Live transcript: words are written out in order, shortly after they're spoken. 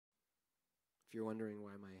If you're wondering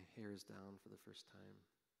why my hair is down for the first time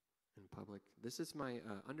in public, this is my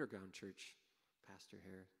underground church pastor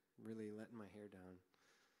hair, really letting my hair down.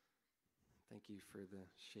 Thank you for the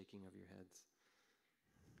shaking of your heads.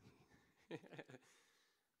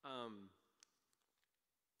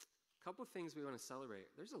 Couple of things we want to celebrate.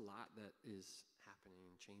 There's a lot that is happening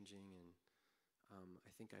and changing, and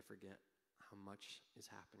I think I forget how much is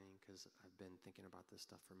happening because I've been thinking about this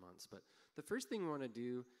stuff for months. But the first thing we want to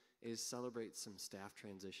do is celebrate some staff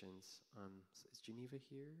transitions. Is Geneva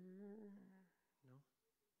here? No?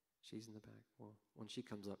 She's in the back. Well, when she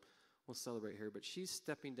comes up, we'll celebrate her. But she's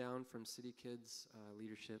stepping down from City Kids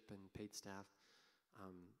leadership and paid staff.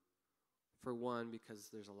 For one, because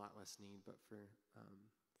there's a lot less need, but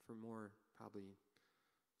for more probably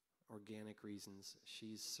organic reasons,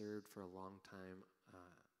 she's served for a long time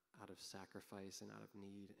out of sacrifice and out of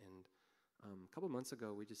need. And a couple months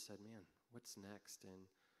ago, we just said, man, what's next? And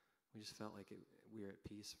we just felt like we were at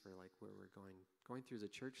peace for like where we're going through as a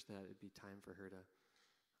church, that it'd be time for her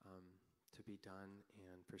to be done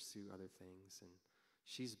and pursue other things. And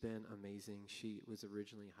she's been amazing. She was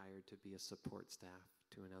originally hired to be a support staff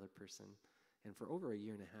to another person. And for over a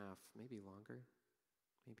year and a half, maybe longer,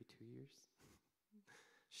 maybe 2 years,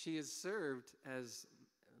 she has served as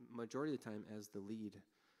majority of the time as the lead,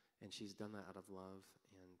 and she's done that out of love.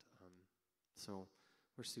 And so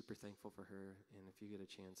we're super thankful for her. And if you get a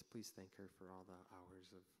chance, please thank her for all the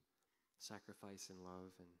hours of sacrifice and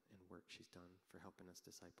love and work she's done for helping us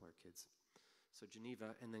disciple our kids. So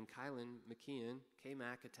Geneva, and then Kylan McKeon,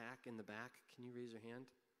 K-Mac Attack in the back. Can you raise your hand?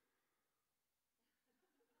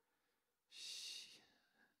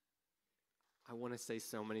 I want to say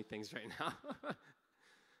so many things right now.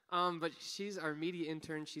 But she's our media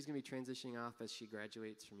intern. She's going to be transitioning off as she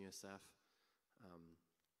graduates from USF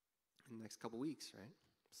in the next couple weeks, right?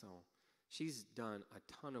 So she's done a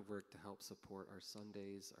ton of work to help support our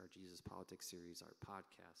Sundays, our Jesus Politics series, our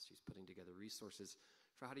podcast. She's putting together resources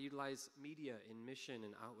for how to utilize media in mission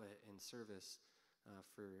and outlet and service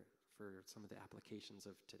for some of the applications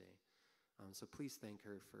of today. So please thank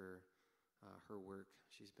her for her work.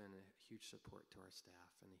 She's been a huge support to our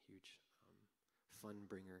staff and a huge fun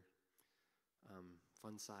bringer.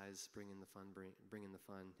 Fun size, bringing the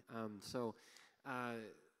fun.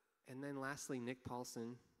 And then lastly, Nick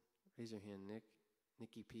Paulson. Raise your hand, Nick.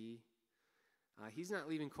 Nicky P. He's not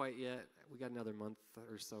leaving quite yet. We got another month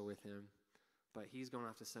or so with him. But he's going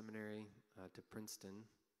off to seminary to Princeton.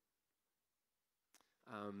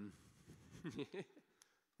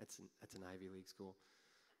 That's an Ivy League school.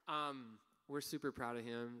 We're super proud of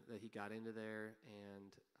him that he got into there,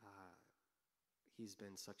 and he's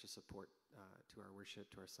been such a support to our worship,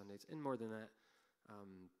 to our Sundays, and more than that,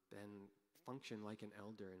 been functioned like an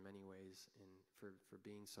elder in many ways. And for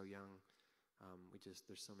being so young, there's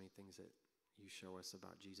so many things that you show us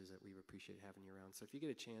about Jesus that we appreciate having you around. So if you get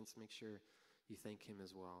a chance, make sure you thank him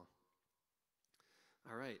as well.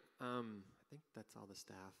 All right, I think that's all the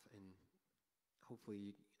staff, and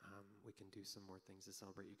hopefully we can do some more things to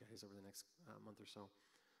celebrate you guys over the next month or so.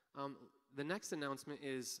 The next announcement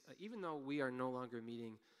is, even though we are no longer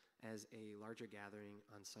meeting as a larger gathering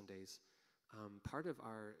on Sundays, part of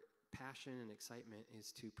our passion and excitement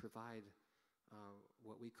is to provide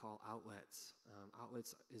what we call outlets.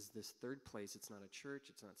 Outlets is this third place. It's not a church.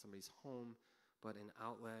 It's not somebody's home, but an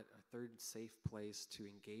outlet, a third safe place to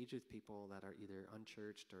engage with people that are either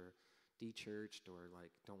unchurched or de-churched or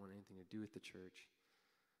like don't want anything to do with the church,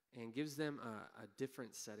 and gives them a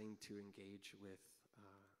different setting to engage with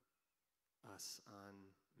us on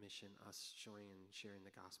mission, us showing and sharing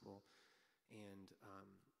the gospel. And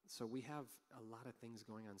so we have a lot of things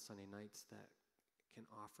going on Sunday nights that can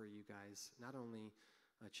offer you guys not only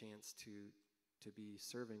a chance to be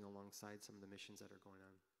serving alongside some of the missions that are going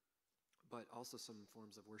on, but also some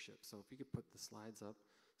forms of worship. So if you could put the slides up.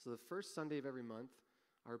 So the first Sunday of every month,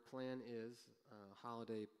 our plan is,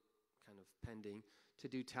 holiday kind of pending, to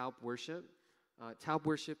do Taup worship. Taup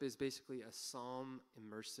worship is basically a psalm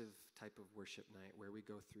immersive type of worship night where we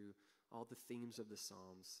go through all the themes of the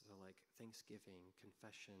Psalms, so like thanksgiving,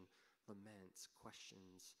 confession, laments,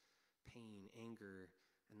 questions, pain, anger,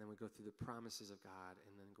 and then we go through the promises of God,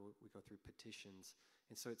 and then we go through petitions.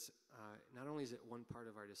 And so it's not only is it one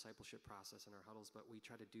part of our discipleship process in our huddles, but we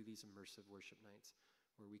try to do these immersive worship nights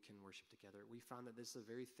where we can worship together. We found that this is a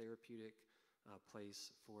very therapeutic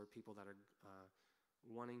place for people that are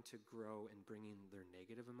wanting to grow and bringing their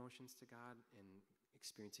negative emotions to God and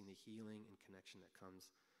experiencing the healing and connection that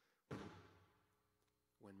comes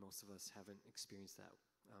when most of us haven't experienced that.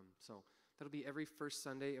 So that'll be every first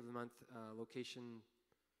Sunday of the month. Location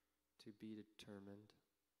to be determined.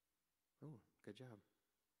 Oh, good job.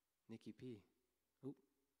 Nikki P. Oop.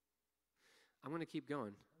 I'm going to keep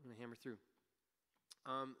going. I'm going to hammer through.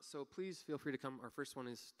 So please feel free to come. Our first one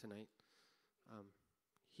is tonight,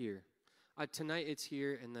 here. Tonight it's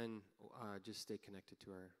here, and then just stay connected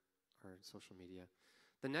to our social media.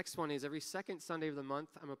 The next one is every second Sunday of the month.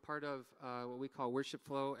 I'm a part of what we call Worship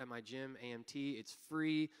Flow at my gym, AMT. It's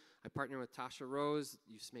free. I partner with Tasha Rose.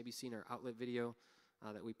 You've maybe seen our outlet video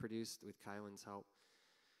that we produced with Kylan's help.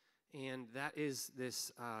 And that is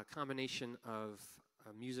this combination of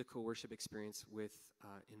a musical worship experience with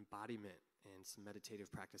embodiment and some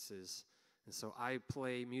meditative practices. And so I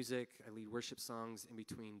play music. I lead worship songs in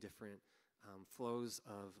between different flows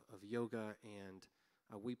of yoga, and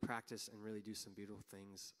we practice and really do some beautiful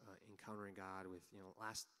things, encountering God with,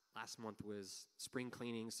 last month was spring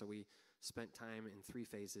cleaning, so we spent time in 3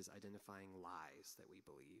 phases identifying lies that we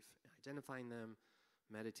believe, identifying them,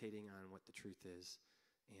 meditating on what the truth is,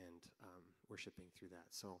 and worshiping through that.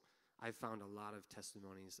 So I've found a lot of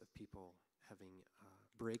testimonies of people having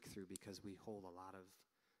breakthrough because we hold a lot of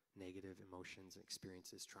negative emotions and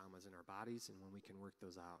experiences, traumas in our bodies, and when we can work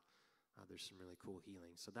those out, there's some really cool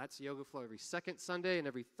healing. So that's Yoga Flow every second Sunday, and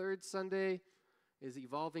every third Sunday is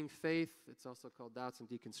Evolving Faith. It's also called Doubts and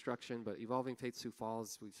Deconstruction, but Evolving Faith Sioux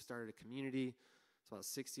Falls, we've started a community. It's about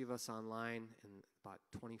 60 of us online and about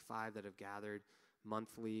 25 that have gathered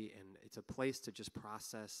monthly, and it's a place to just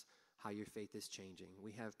process how your faith is changing.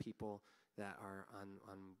 We have people that are on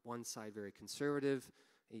one side very conservative,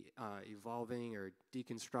 evolving or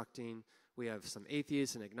deconstructing. We have some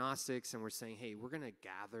atheists and agnostics, and we're saying, hey, we're going to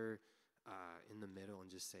gather in the middle and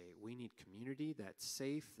just say we need community that's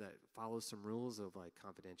safe, that follows some rules of like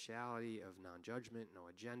confidentiality, of non-judgment, no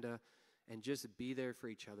agenda, and just be there for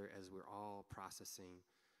each other as we're all processing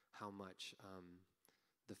how much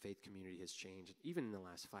the faith community has changed. Even in the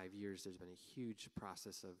last 5 years, there's been a huge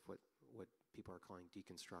process of what people are calling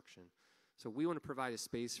deconstruction. So we want to provide a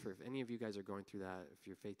space for if any of you guys are going through that, if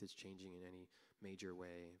your faith is changing in any major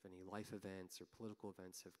way, if any life events or political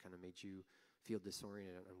events have kind of made you feel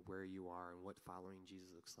disoriented on where you are and what following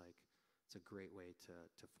Jesus looks like, it's a great way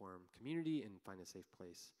to form community and find a safe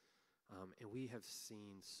place. And we have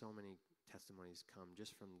seen so many testimonies come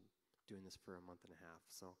just from doing this for a month and a half.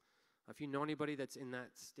 So if you know anybody that's in that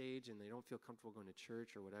stage and they don't feel comfortable going to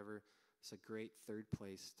church or whatever, it's a great third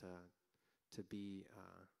place to be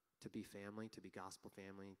family, to be gospel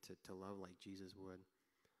family, to love like Jesus would,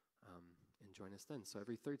 and join us then. So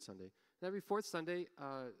every third Sunday. And every fourth Sunday,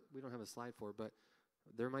 we don't have a slide for, but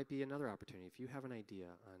there might be another opportunity. If you have an idea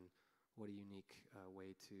on what a unique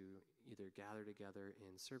way to either gather together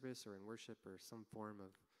in service or in worship or some form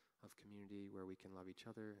of community where we can love each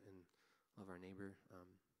other and love our neighbor,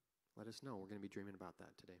 let us know. We're going to be dreaming about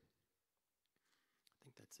that today. I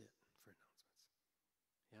think that's it for announcements.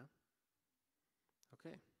 Yeah?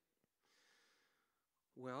 Okay.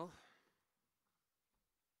 Well,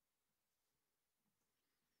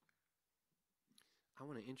 I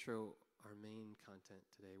want to intro our main content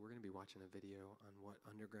today. We're going to be watching a video on what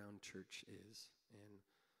underground church is. And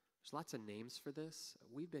there's lots of names for this.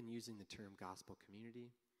 We've been using the term gospel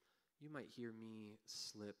community. You might hear me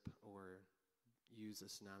slip or use a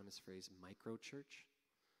synonymous phrase, micro church.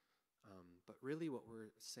 But really what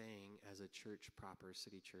we're saying as a church proper,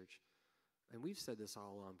 city church, and we've said this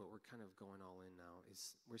all along, but we're kind of going all in now,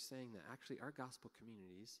 is we're saying that actually our gospel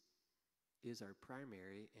communities is our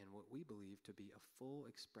primary and what we believe to be a full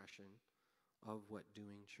expression of what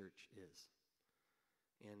doing church is.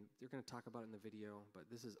 And they're going to talk about it in the video,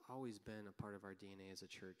 but this has always been a part of our DNA as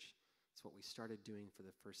a church. It's what we started doing for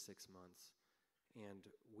the first 6 months. And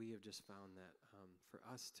we have just found that for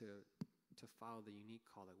us to follow the unique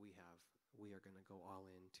call that we have, we are going to go all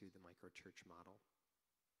into the micro-church model.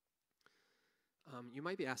 You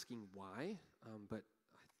might be asking why, but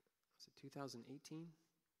was it 2018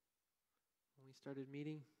 when we started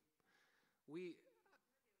meeting? Was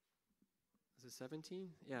it 17?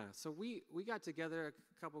 Yeah, so we got together,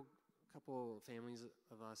 a couple families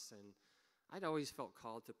of us, and I'd always felt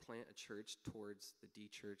called to plant a church towards the D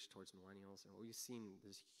church, towards millennials, and we've seen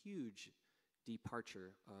this huge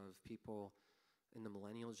departure of people in the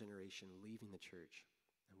millennial generation leaving the church.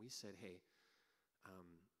 And we said, hey,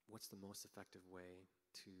 what's the most effective way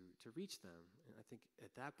to reach them? And I think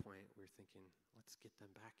at that point we were thinking, let's get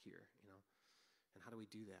them back here, and how do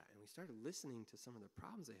we do that? And we started listening to some of the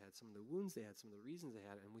problems they had, some of the wounds they had, some of the reasons they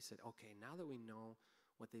had, and we said, okay, now that we know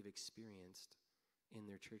what they've experienced in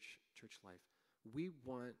their church life, we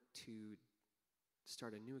want to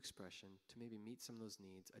start a new expression to maybe meet some of those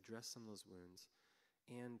needs, address some of those wounds,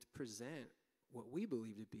 and present what we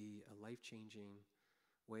believe to be a life-changing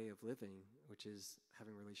way of living, which is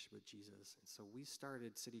having a relationship with Jesus. And so we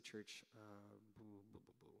started City Church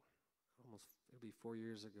it'll be 4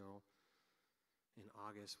 years ago in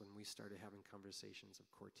August when we started having conversations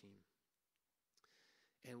of core team.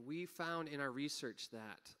 And we found in our research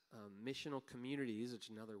that missional communities, which is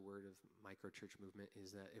another word of microchurch movement,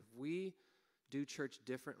 is that if we do church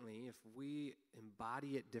differently, if we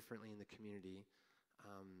embody it differently in the community,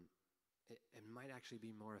 it might actually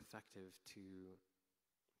be more effective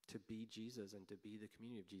to be Jesus and to be the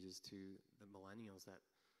community of Jesus to the millennials that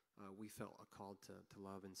we felt called to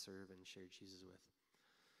love and serve and share Jesus with.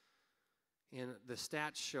 And the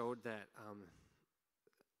stats showed that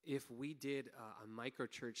if we did a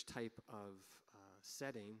microchurch type of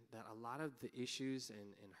setting, that a lot of the issues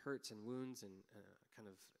and hurts and wounds and kind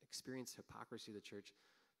of experienced hypocrisy of the church,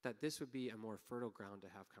 that this would be a more fertile ground to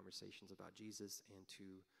have conversations about Jesus and to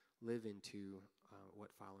live into what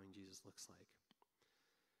following Jesus looks like.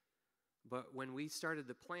 But when we started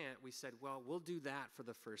the plant, we said, well, we'll do that for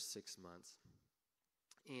the first 6 months.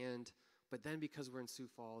 But then because we're in Sioux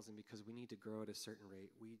Falls and because we need to grow at a certain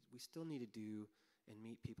rate, we still need to do and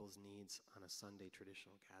meet people's needs on a Sunday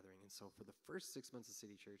traditional gathering. And so for the first 6 months of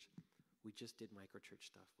City Church, we just did microchurch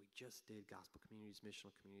stuff. We just did gospel communities,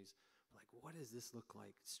 missional communities. We're like, what does this look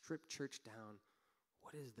like? Strip church down.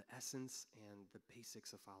 What is the essence and the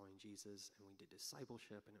basics of following Jesus? And we did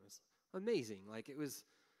discipleship, and it was amazing. Like, it was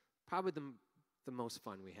probably the most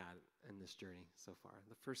fun we had in this journey so far.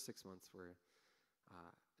 The first 6 months were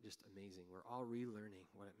just amazing. We're all relearning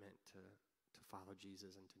what it meant to follow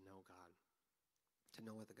Jesus and to know God, to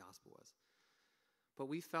know what the gospel was. But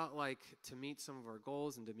we felt like to meet some of our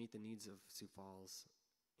goals and to meet the needs of Sioux Falls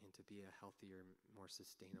and to be a healthier, more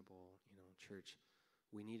sustainable, church,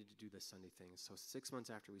 we needed to do the Sunday thing. So 6 months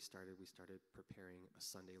after we started preparing a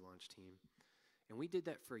Sunday launch team. And we did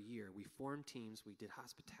that for a year. We formed teams. We did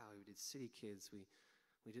hospitality. We did city kids. We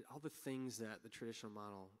did all the things that the traditional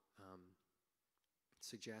model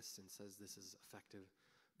suggests and says this is effective.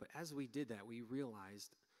 But as we did that, we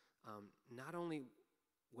realized not only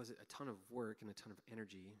was it a ton of work and a ton of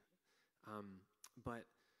energy, but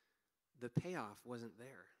the payoff wasn't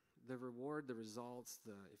there. The reward, the results,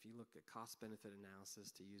 if you look at cost-benefit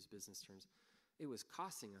analysis, to use business terms, it was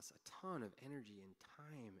costing us a ton of energy and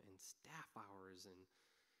time and staff hours and,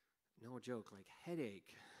 no joke, like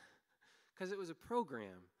headache, because it was a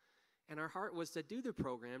program. And our heart was to do the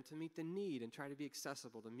program to meet the need and try to be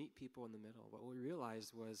accessible, to meet people in the middle. What we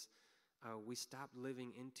realized was we stopped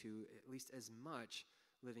living into, at least as much,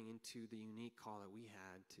 living into the unique call that we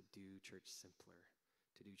had to do church simpler,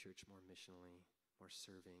 to do church more missionally, more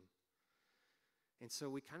serving. And so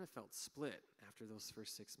we kind of felt split after those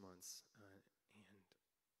first 6 months. And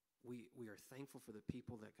we are thankful for the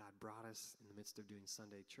people that God brought us in the midst of doing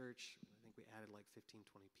Sunday church. I think we added like 15,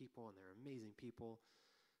 20 people, and they're amazing people.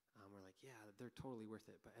 We're like, yeah, they're totally worth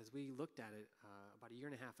it. But as we looked at it about a year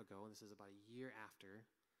and a half ago, and this is about a year after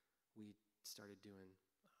we started doing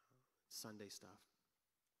Sunday stuff,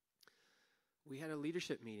 we had a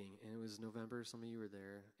leadership meeting, and it was November. Some of you were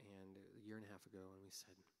there, and a year and a half ago, and we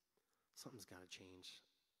said, something's got to change.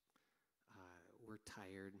 We're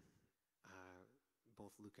tired.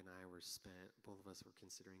 Both Luke and I were spent. Both of us were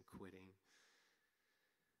considering quitting.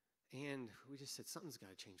 And we just said, something's got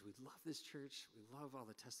to change. We love this church. We love all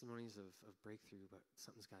the testimonies of breakthrough, but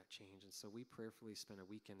something's got to change. And so we prayerfully spent a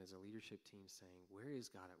weekend as a leadership team saying, where is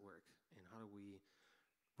God at work? And how do we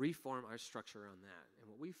reform our structure around that? And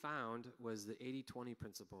what we found was the 80-20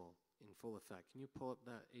 principle in full effect. Can you pull up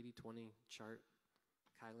that 80-20 chart,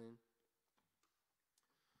 Kylan?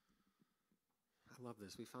 I love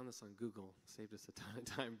this. We found this on Google. Saved us a ton of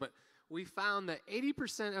time. But we found that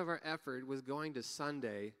 80% of our effort was going to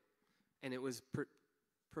Sunday, and it was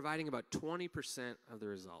providing about 20% of the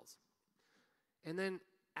results. And then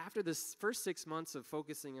after this first 6 months of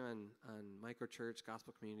focusing on microchurch,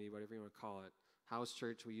 gospel community, whatever you want to call it, house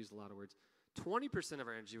church, we used a lot of words, 20% of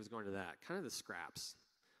our energy was going to that, kind of the scraps.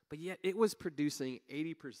 But yet it was producing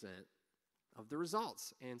 80% of the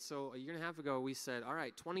results. And so a year and a half ago, we said, all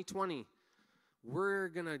right, 2020, we're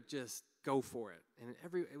going to just go for it. And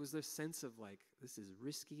it was this sense of like, this is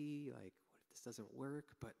risky, like, what if this doesn't work?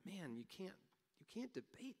 But man, you can't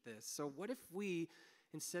debate this. So what if we,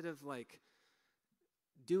 instead of like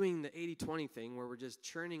doing the 80-20 thing where we're just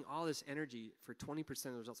churning all this energy for 20%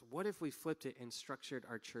 of the results, what if we flipped it and structured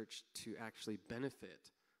our church to actually benefit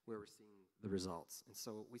where we're seeing the results? And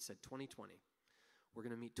so we said 2020. We're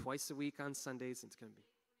going to meet twice a week on Sundays. It's going to be.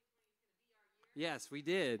 Yes, we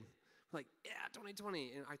did. Like, yeah,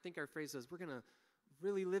 2020. And I think our phrase was, we're going to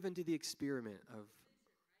really live into the experiment of,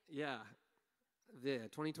 yeah,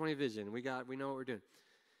 2020 vision. We know what we're doing.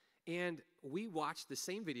 And we watched the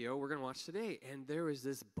same video we're going to watch today, and there was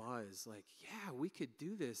this buzz, like, yeah, we could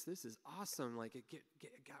do this. This is awesome. Like, it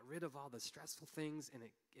got rid of all the stressful things, and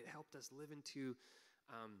it helped us live into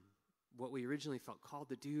what we originally felt called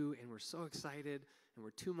to do, and we're so excited, and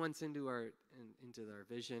we're 2 months into our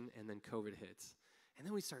vision, and then COVID hits. And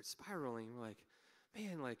then we start spiraling. We're like,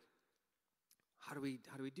 man, like, how do we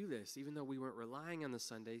do this? Even though we weren't relying on the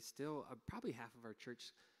Sunday, still probably half of our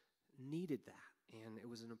church needed that. And it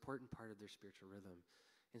was an important part of their spiritual rhythm.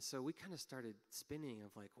 And so we kind of started spinning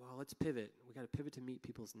of like, well, let's pivot. We got to pivot to meet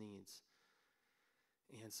people's needs.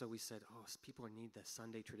 And so we said, people need the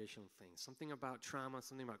Sunday traditional things. Something about trauma,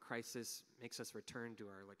 something about crisis makes us return to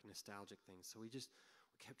our like nostalgic things. So we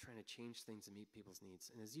kept trying to change things to meet people's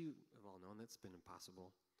needs. And as you have all known, that's been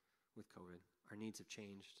impossible with COVID. Our needs have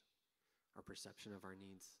changed. Our perception of our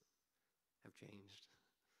needs have changed.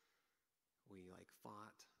 We like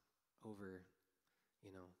fought over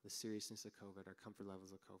the seriousness of COVID, our comfort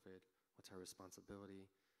levels of COVID, what's our responsibility.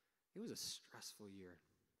 It was a stressful year.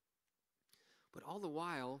 But all the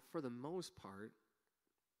while, for the most part,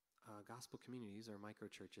 gospel communities, or micro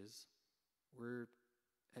churches, were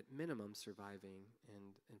at minimum surviving,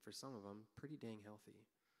 and for some of them, pretty dang healthy.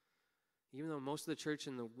 Even though most of the church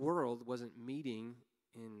in the world wasn't meeting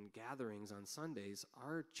in gatherings on Sundays,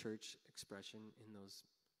 our church expression in those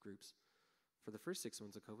groups for the first 6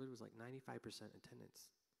 months of COVID was like 95% attendance.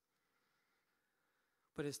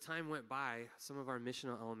 But as time went by, some of our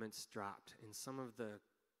missional elements dropped, and some of the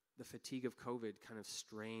fatigue of COVID kind of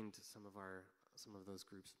strained some of those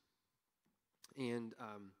groups. And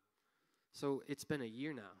so it's been a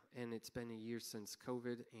year now, and it's been a year since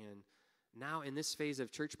COVID, and now in this phase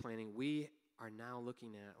of church planning, we are now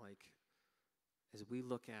looking at, like, as we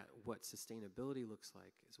look at what sustainability looks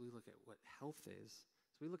like, as we look at what health is,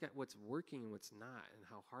 as we look at what's working and what's not, and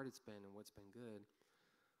how hard it's been and what's been good,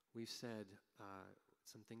 we've said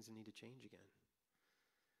some things that need to change again.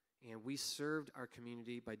 And we served our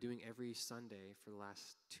community by doing every Sunday for the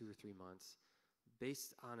last 2 or 3 months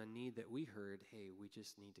based on a need that we heard, hey, we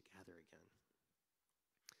just need to gather again.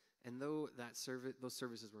 And though those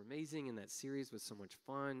services were amazing and that series was so much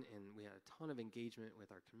fun and we had a ton of engagement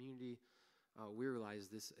with our community, we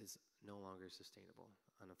realized this is no longer sustainable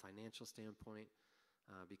on a financial standpoint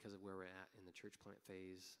because of where we're at in the church plant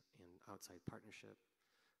phase and outside partnership.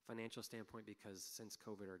 Financial standpoint because since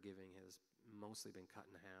COVID, our giving has mostly been cut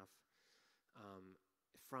in half.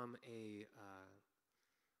 From a,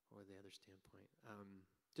 or the other standpoint,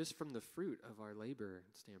 just from the fruit of our labor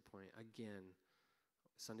standpoint, again,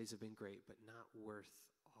 Sundays have been great, but not worth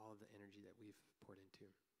all the energy that we've poured into.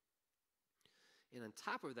 And on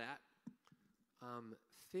top of that,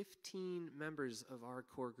 15 members of our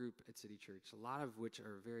core group at City Church, a lot of which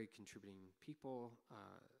are very contributing people,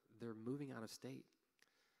 they're moving out of state.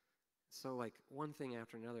 So like one thing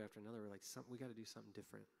after another, we're like, we got to do something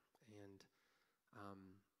different. And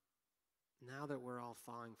now that we're all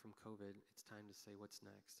thawing from COVID, it's time to say what's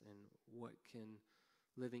next and what can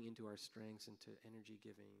living into our strengths, into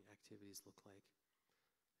energy-giving activities look like.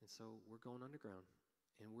 And so we're going underground,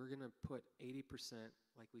 and we're going to put 80%,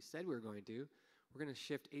 like we said we were going to, we're going to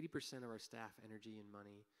shift 80% of our staff energy and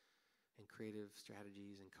money and creative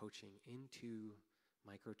strategies and coaching into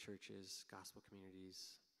micro churches, gospel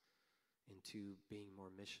communities, into being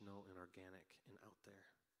more missional and organic and out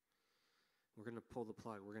there. We're going to pull the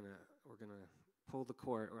plug. We're going to pull the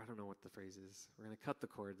cord, or I don't know what the phrase is. We're going to cut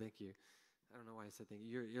the cord. Thank you. I don't know why I said thank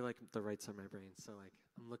you. You're like the right side of my brain, so like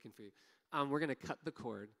I'm looking for you. We're going to cut the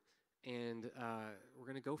cord, and we're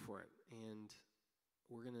going to go for it. And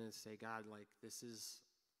we're going to say, God, like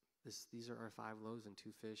these are our 5 loaves and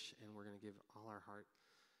 2 fish, and we're going to give all our heart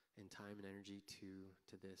and time and energy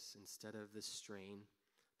to this instead of the strain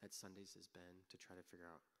that Sundays has been to try to figure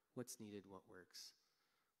out what's needed, what works.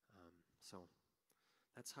 So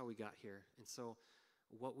that's how we got here. And so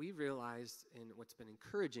what we realized and what's been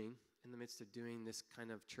encouraging in the midst of doing this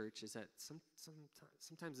kind of church is that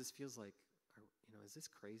sometimes this feels like, is this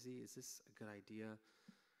crazy? Is this a good idea?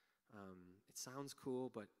 It sounds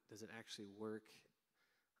cool, but does it actually work?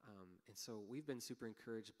 And so we've been super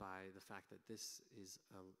encouraged by the fact that this is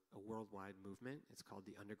a worldwide movement. It's called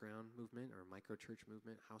the Underground Movement or Micro Church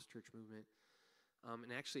Movement, House Church Movement.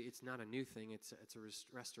 And actually, it's not a new thing. It's a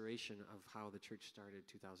restoration of how the church started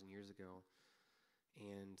 2,000 years ago.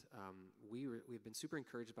 And we've been super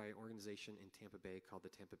encouraged by an organization in Tampa Bay called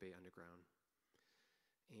the Tampa Bay Underground.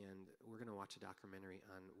 And we're going to watch a documentary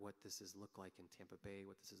on what this has looked like in Tampa Bay,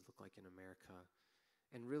 what this has looked like in America,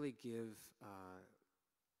 and really give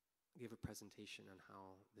a presentation on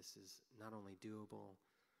how this is not only doable,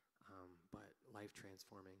 but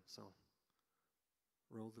life-transforming. So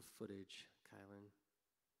Roll the footage, Kylan.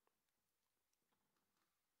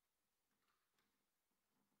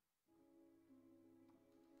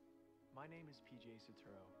 My name is PJ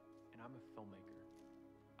Sotero, and I'm a filmmaker.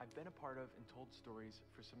 I've been a part of and told stories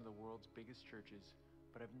for some of the world's biggest churches,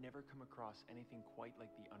 but I've never come across anything quite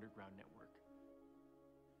like the Underground Network.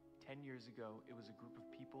 10 years ago, it was a group of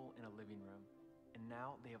people in a living room, and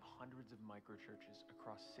now they have hundreds of microchurches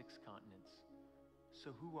across 6 continents.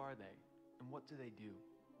 So who are they, and what do they do?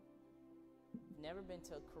 Never been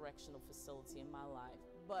to a correctional facility in my life,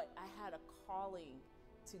 but I had a calling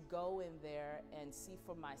to go in there and see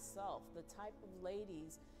for myself the type of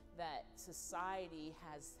ladies that society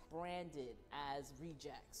has branded as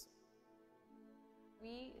rejects.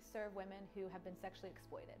 We serve women who have been sexually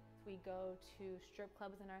exploited. We go to strip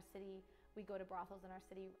clubs in our city, we go to brothels in our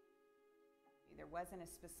city. There wasn't a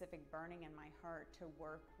specific burning in my heart to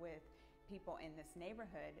work with people in this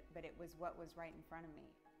neighborhood, but it was what was right in front of me.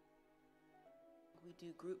 We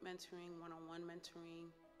do group mentoring, one-on-one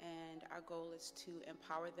mentoring, and our goal is to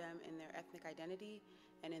empower them in their ethnic identity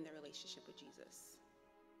and in their relationship with Jesus.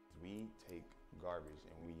 We take garbage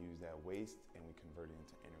and we use that waste and we convert it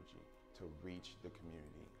into energy to reach the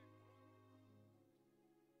community.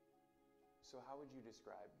 So how would you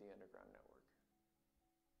describe the Underground Network?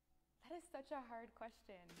 That is such a hard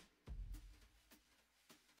question.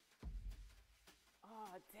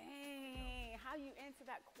 Oh, dang, how you answer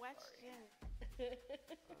that question?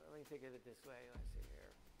 Let me think of it this way. Let's see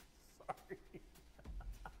here. Sorry.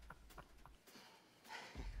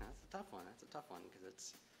 That's a tough one. That's a tough one because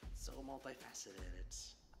it's so multifaceted.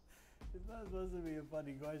 It's not supposed to be a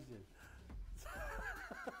funny question.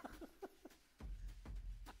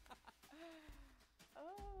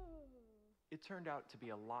 It turned out to be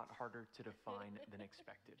a lot harder to define than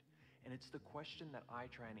expected, and it's the question that I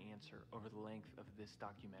try and answer over the length of this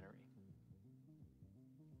documentary.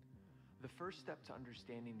 The first step to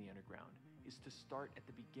understanding the Underground is to start at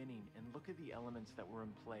the beginning and look at the elements that were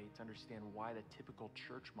in play to understand why the typical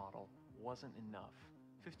church model wasn't enough.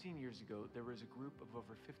 15 years ago, there was a group of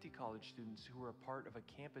over 50 college students who were a part of a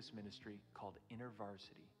campus ministry called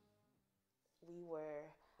InterVarsity. We were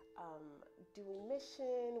doing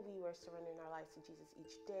mission, we were surrendering our lives to Jesus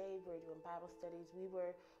each day, we were doing Bible studies, we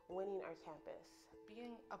were winning our campus.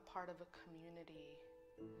 Being a part of a community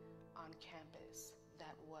on campus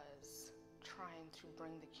that was trying to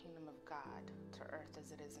bring the kingdom of God to earth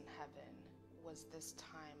as it is in heaven was this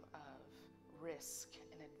time of risk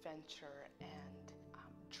and adventure and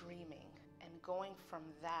dreaming. And going from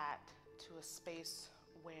that to a space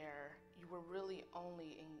where you were really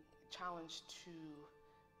only challenged to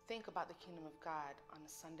think about the kingdom of God on a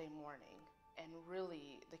Sunday morning, and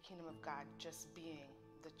really the kingdom of God just being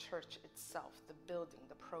the church itself, the building,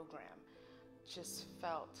 the program, just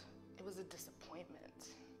felt, it was a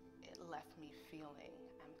disappointment. It left me feeling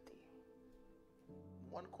empty.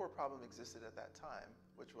 One core problem existed at that time,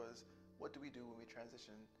 which was, what do we do when we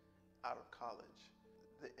transition out of college?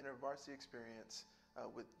 The InterVarsity experience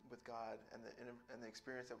with God and the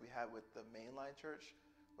experience that we had with the mainline church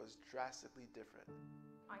was drastically different.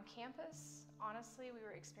 On campus, honestly, we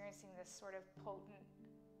were experiencing this sort of potent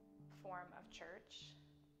form of church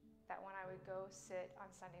that when I would go sit on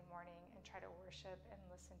Sunday morning and try to worship and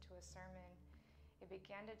listen to a sermon, it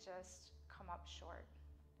began to just come up short.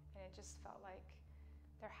 And it just felt like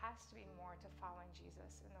there has to be more to following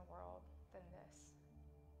Jesus in the world than this.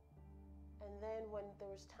 And then when there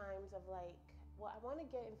was times of like, well, I want to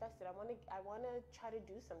get invested. I want to try to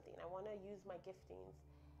do something. I want to use my giftings.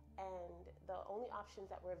 And the only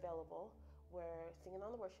options that were available were singing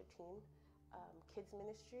on the worship team, kids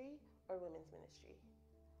ministry, or women's ministry.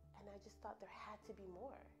 And I just thought there had to be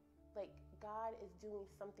more. Like, God is doing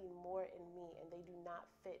something more in me, and they do not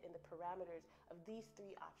fit in the parameters of these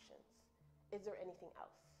 3 options. Is there anything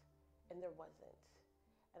else? And there wasn't.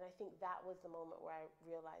 And I think that was the moment where I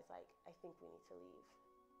realized, like, I think we need to leave.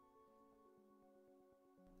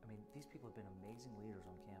 I mean, these people have been amazing leaders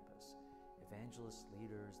on campus. Evangelists,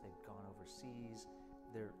 leaders, they've gone overseas.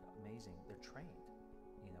 They're amazing. They're trained,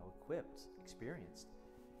 equipped, experienced.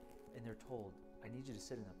 And they're told, I need you to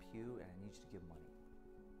sit in a pew and I need you to give money.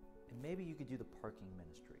 And maybe you could do the parking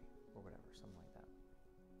ministry or whatever, something like that.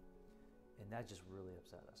 And that just really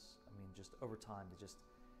upset us. I mean, just over time,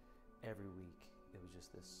 every week, it was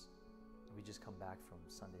just this, we just come back from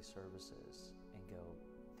Sunday services and go,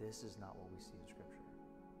 this is not what we see in Scripture.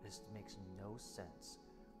 This makes no sense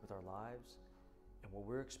with our lives and what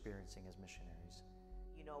we're experiencing as missionaries.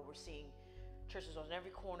 We're seeing churches on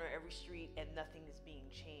every corner, every street, and nothing is being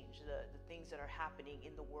changed. The things that are happening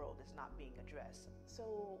in the world is not being addressed.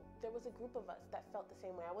 So there was a group of us that felt the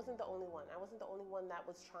same way. I wasn't the only one. I wasn't the only one that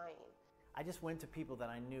was trying. I just went to people that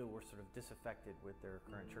I knew were sort of disaffected with their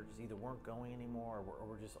current churches, either weren't going anymore or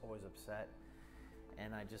were just always upset.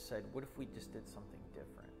 And I just said, what if we just did something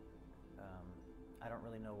different? I don't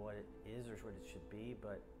really know what it is or what it should be,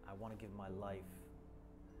 but I want to give my life,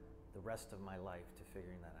 the rest of my life, to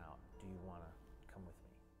figuring that out. Do you want to come with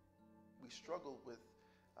me? We struggled with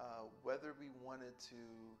whether we wanted to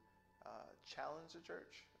challenge the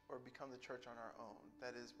church or become the church on our own.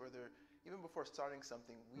 That is, whether even before starting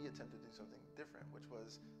something, we attempted to do something different, which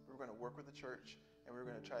was we were going to work with the church and we were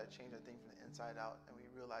going to try to change a thing from the inside out. And we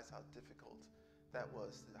realized how difficult that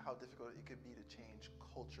was, how difficult it could be to change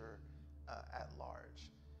culture at large.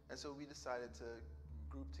 And so we decided to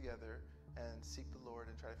group together and seek the Lord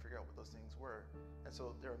and try to figure out what those things were. And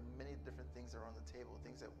so there are many different things that are on the table,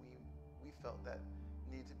 things that we felt that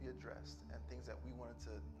needed to be addressed, and things that we wanted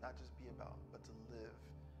to not just be about, but to live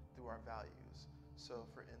through our values. So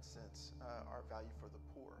for instance, our value for the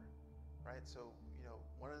poor, right? So,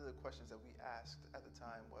 one of the questions that we asked at the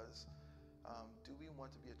time was, do we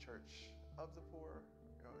want to be a church of the poor?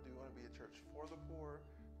 Do we want to be a church for the poor?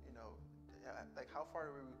 Like, how far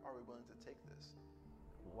are we willing to take this?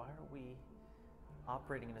 Why are we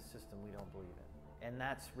operating in a system we don't believe in? And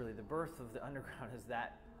that's really the birth of the underground, is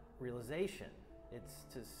that realization. It's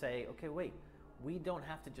to say, okay, wait, we don't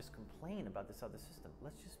have to just complain about this other system.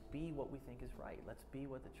 Let's just be what we think is right. Let's be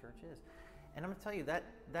what the church is. And I'm going to tell you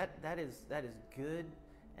that is good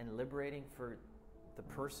and liberating for the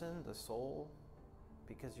person, the soul,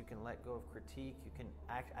 because you can let go of critique. You can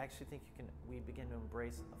actually think we begin to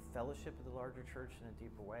embrace a fellowship of the larger church in a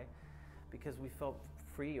deeper way, because we felt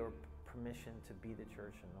free or permission to be the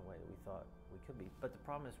church in the way that we thought we could be. But the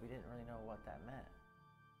problem is we didn't really know what that meant.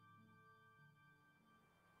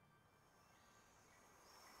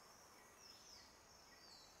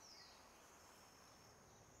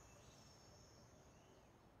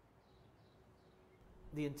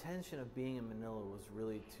 The intention of being in Manila was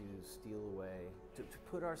really to steal away, to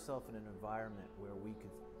put ourselves in an environment where we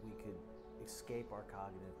could escape our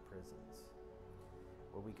cognitive prisons,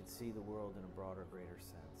 where we could see the world in a broader, greater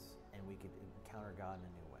sense, and we could encounter God in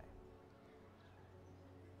a new way.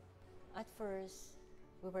 At first,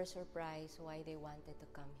 we were surprised why they wanted to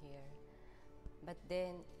come here. But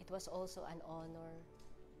then it was also an honor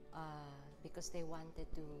because they wanted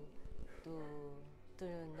to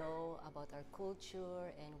know about our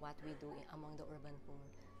culture and what we do among the urban poor.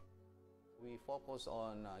 We focus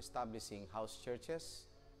on establishing house churches,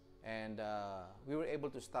 and we were able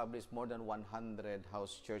to establish more than 100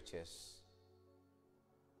 house churches.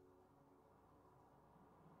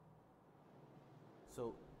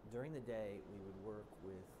 So during the day, we would work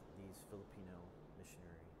with these Filipino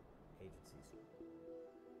missionary agencies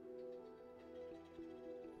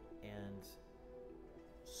and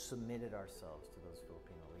submitted ourselves to those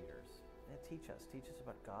Filipino leaders. And teach us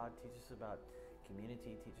about God, teach us about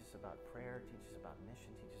community, teach us about prayer, teach us about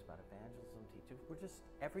mission, teach us about evangelism,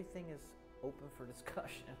 everything is open for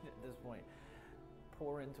discussion at this point.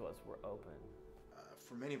 Pour into us, we're open.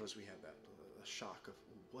 For many of us, we had that shock of,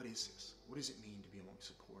 what is this? What does it mean to be amongst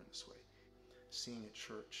the poor in this way? Seeing a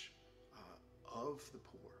church of the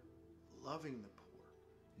poor, loving the poor,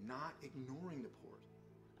 not ignoring the poor.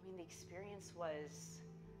 I mean, the experience was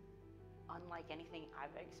unlike anything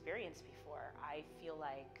I've experienced before. I feel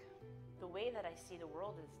like the way that I see the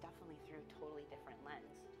world is definitely through a totally different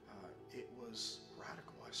lens. It was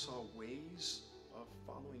radical. I saw ways of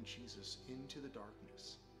following Jesus into the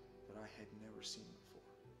darkness that I had never seen before.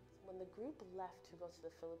 When the group left to go to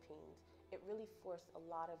the Philippines, it really forced a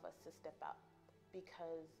lot of us to step up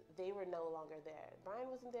because they were no longer there.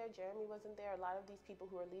 Brian wasn't there, Jeremy wasn't there. A lot of these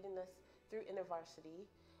people who were leading us through InterVarsity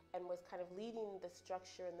and was kind of leading the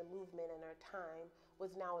structure and the movement in our time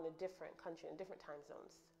was now in a different country, in different time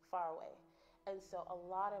zones, far away. And so a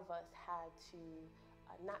lot of us had to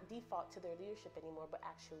not default to their leadership anymore, but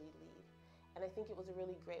actually lead. And I think it was a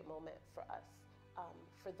really great moment for us,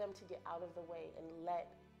 for them to get out of the way and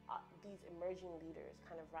let these emerging leaders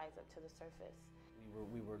kind of rise up to the surface.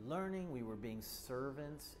 We were learning, we were being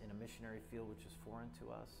servants in a missionary field which is foreign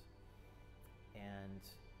to us, and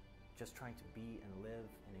just trying to be and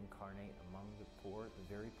live and incarnate among the poor, the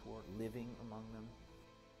very poor, living among them.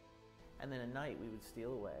 And then at night we would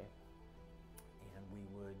steal away and we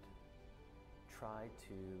would try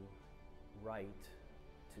to write,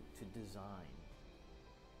 to design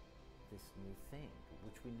this new thing,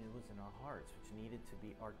 which we knew was in our hearts, which needed to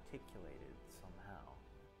be articulated somehow.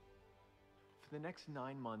 For For the next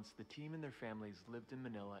 9 months, the team and their families lived in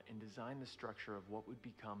Manila and designed the structure of what would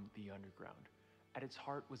become the Underground. At its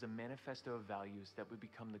heart was a manifesto of values that would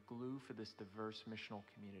become the glue for this diverse missional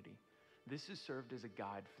community. This has served as a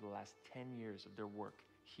guide for the last 10 years of their work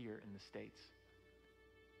here in the States.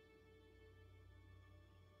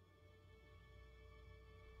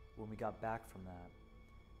 When we got back from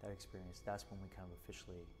that experience, that's when we kind of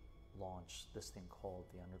officially launched this thing called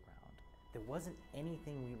the Underground. There wasn't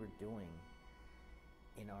anything we were doing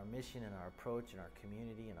in our mission, in our approach, in our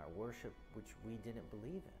community, in our worship, which we didn't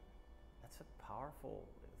believe in. That's a powerful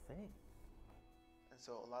thing. And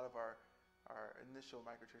so a lot of our initial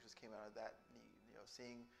microchurches came out of that need.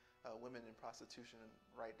 Seeing women in prostitution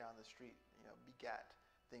right down the street, begat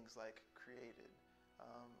things like Created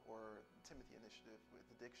or Timothy Initiative with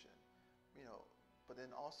addiction. But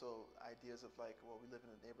then also ideas of like, well, we live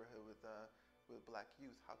in a neighborhood with Black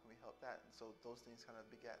youth. How can we help that? And so those things kind of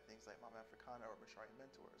begat things like Mama Africana or Mishari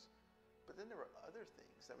Mentors. But then there were other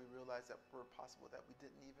things that we realized that were possible that we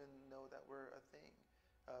didn't even know that were a thing.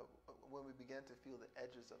 When we began to feel the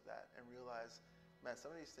edges of that and realize, man,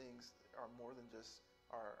 some of these things are more than just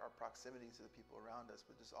our proximity to the people around us,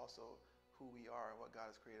 but just also who we are and what God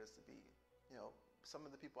has created us to be. Some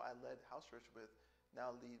of the people I led house church with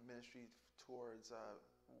now lead ministry towards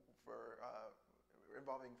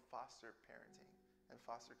involving foster parenting and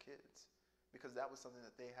foster kids, because that was something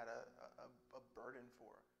that they had a burden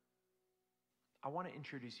for. I want to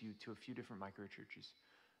introduce you to a few different microchurches.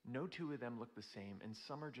 No two of them look the same, and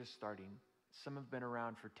some are just starting. Some have been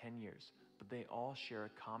around for 10 years, but they all share a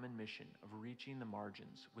common mission of reaching the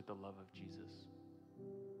margins with the love of Jesus.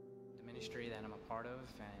 The ministry that I'm a part of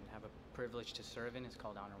and have a privilege to serve in is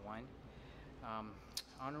called Honor One.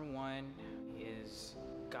 Honor One is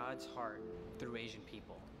God's heart through Asian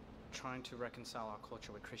people, trying to reconcile our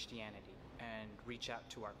culture with Christianity and reach out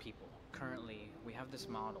to our people. Currently, we have this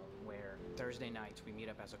model where Thursday nights we meet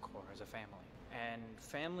up as a core, as a family. And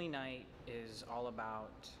family night is all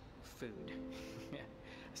about food,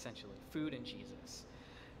 essentially, food and Jesus.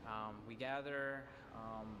 We gather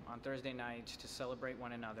on Thursday nights to celebrate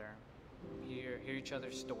one another, hear each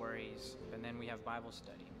other's stories, and then we have Bible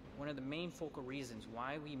study. One of the main focal reasons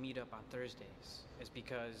why we meet up on Thursdays is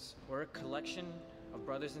because we're a collection of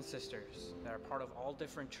brothers and sisters that are part of all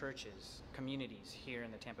different churches, communities here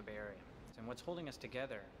in the Tampa Bay area. And what's holding us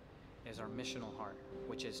together is our missional heart,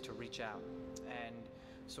 which is to reach out. And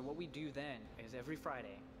so what we do then is every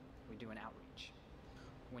Friday, we do an outreach.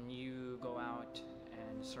 When you go out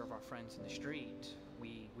and serve our friends in the street,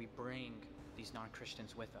 we bring these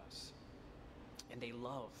non-Christians with us. And they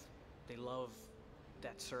love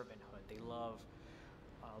that servanthood. They love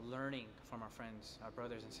learning from our friends, our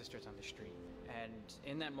brothers and sisters on the street. And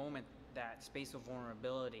in that moment, that space of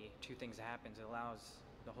vulnerability, two things happens. It allows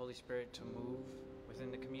the Holy Spirit to move within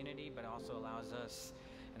the community, but also allows us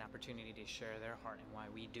an opportunity to share their heart and why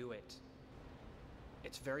we do it.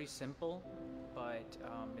 It's very simple, but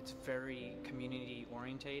it's very community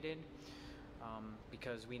orientated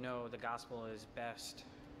because we know the gospel is best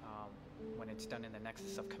when it's done in the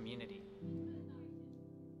nexus of community.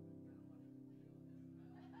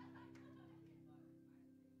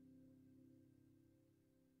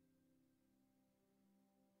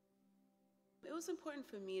 It was important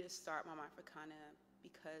for me to start Mama Africana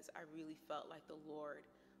because I really felt like the Lord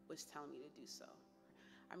was telling me to do so.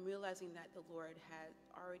 I'm realizing that the Lord had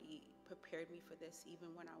already prepared me for this even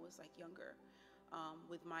when I was younger.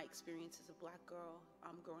 With my experience as a Black girl,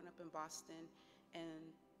 growing up in Boston, and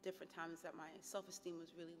different times that my self-esteem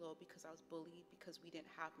was really low because I was bullied, because we didn't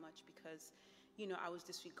have much, because I was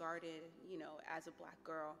disregarded, as a Black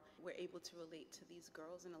girl. We're able to relate to these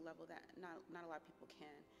girls in a level that not a lot of people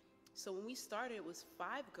can. So when we started, it was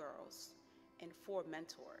 5 girls and 4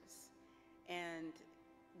 mentors. And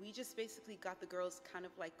we just basically got the girls kind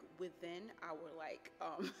of within our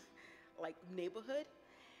neighborhood,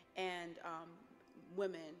 and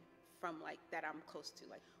women from that I'm close to.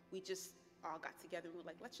 We just all got together and we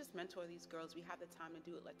were let's just mentor these girls. We have the time to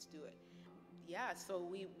do it, let's do it. Yeah, so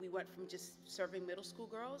we went from just serving middle school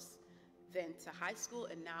girls, then to high school,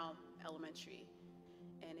 and now elementary.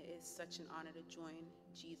 And it is such an honor to join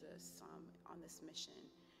Jesus on this mission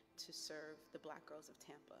to serve the Black girls of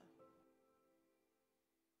Tampa.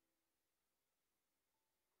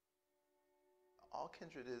 All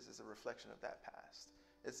Kindred is a reflection of that past.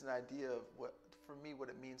 It's an idea of what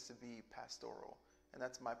it means to be pastoral. And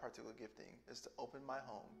that's my particular gifting, is to open my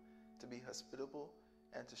home, to be hospitable,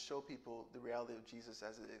 and to show people the reality of Jesus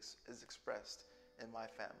as it is expressed in my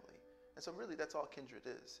family. And so really that's all Kindred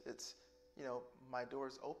is. It's, my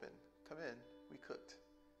door's open. Come in, we cooked.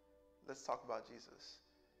 Let's talk about Jesus.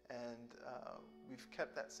 And we've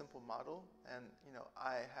kept that simple model, and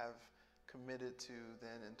I have committed to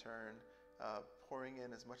then in turn pouring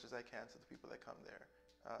in as much as I can to the people that come there,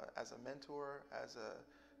 as a mentor, as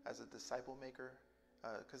a disciple maker,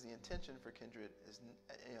 because the intention for Kindred is,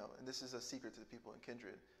 and this is a secret to the people in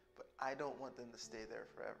Kindred, but I don't want them to stay there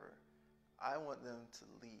forever. I want them to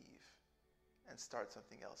leave and start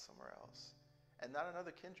something else somewhere else, and not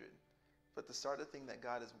another Kindred, but to start a thing that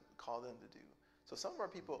God has called them to do. So some of our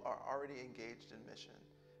people are already engaged in mission.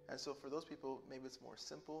 And so for those people, maybe it's more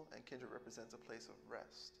simple, and Kindred represents a place of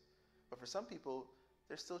rest. But for some people,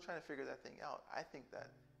 they're still trying to figure that thing out. I think that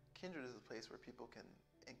Kindred is a place where people can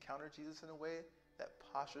encounter Jesus in a way that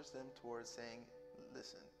postures them towards saying,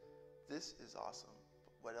 listen, this is awesome,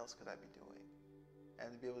 but what else could I be doing?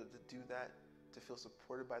 And to be able to do that, to feel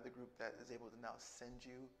supported by the group that is able to now send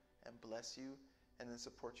you and bless you, and then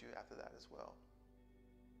support you after that as well.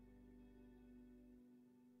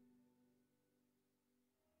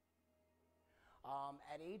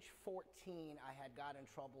 At age 14, I had got in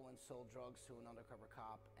trouble and sold drugs to an undercover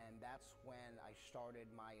cop, and that's when I started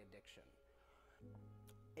my addiction.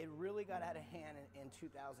 It really got out of hand in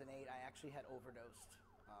 2008. I actually had overdosed.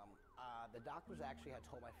 The doctors actually had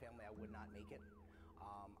told my family I would not make it.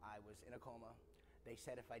 I was in a coma. They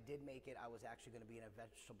said if I did make it, I was actually going to be in a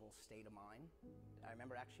vegetable state of mind. I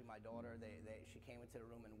remember actually my daughter, she came into the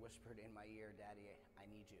room and whispered in my ear, "Daddy, I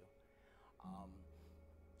need you."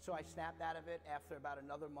 So I snapped out of it after about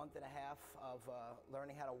another month and a half of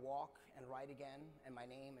learning how to walk and write again, and my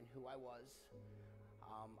name and who I was.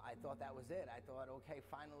 I thought that was it. I thought, okay,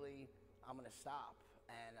 finally I'm going to stop.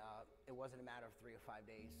 And it wasn't a matter of 3 or 5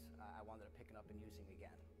 days. I wound up picking up and using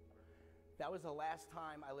again. That was the last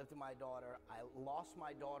time I lived with my daughter. I lost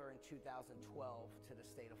my daughter in 2012 to the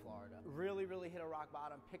state of Florida. Really, really hit a rock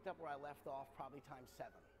bottom, picked up where I left off, probably times 7.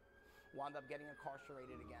 Wound up getting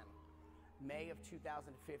incarcerated again. May of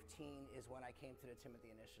 2015 is when I came to the Timothy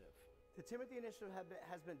Initiative. The Timothy Initiative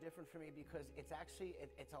has been different for me because it's actually,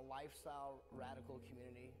 it's a lifestyle radical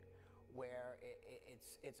community where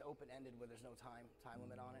it's open-ended, where there's no time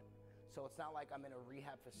limit on it. So it's not like I'm in a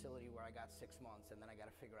rehab facility where I got 6 months and then I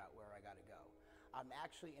got to figure out where I got to go. I'm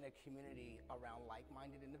actually in a community around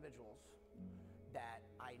like-minded individuals that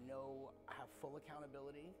I know have full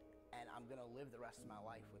accountability, and I'm going to live the rest of my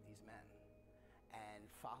life with these men. And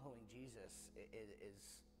following Jesus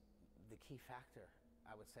is the key factor,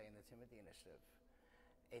 I would say, in the Timothy Initiative.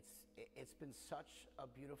 It's been such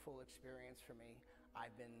a beautiful experience for me.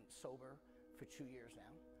 I've been sober for 2 years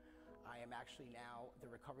now. I am actually now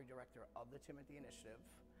the recovery director of the Timothy Initiative.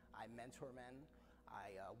 I mentor men.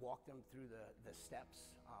 I walk them through the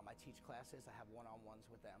steps. I teach classes. I have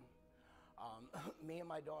one-on-ones with them. Me and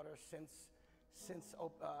my daughter, since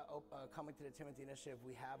coming to the Timothy Initiative,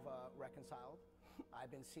 we have reconciled.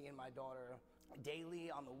 I've been seeing my daughter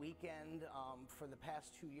daily on the weekend for the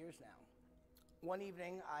past 2 years now. One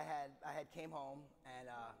evening, I had came home and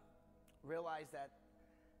realized that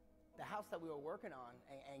the house that we were working on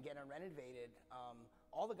and getting renovated,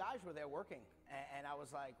 all the guys were there working, and I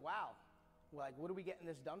was like, wow, like, what are we getting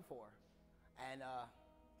this done for? And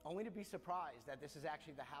only to be surprised that this is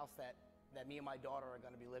actually the house that me and my daughter are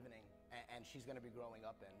going to be living in, and she's going to be growing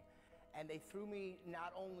up in. And they threw me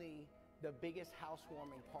not only the biggest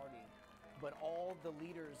housewarming party, but all the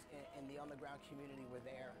leaders in the underground community were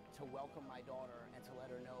there to welcome my daughter and to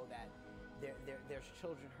let her know that there's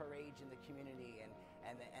children her age in the community,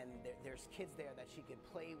 and there's kids there that she could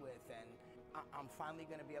play with, and I'm finally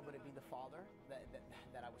going to be able to be the father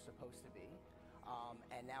that I was supposed to be.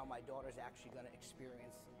 And now my daughter's actually going to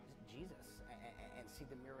experience Jesus and see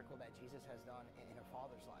the miracle that Jesus has done in her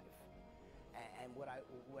father's life. And what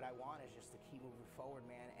I want is just to keep moving forward,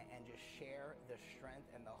 man, and just share the strength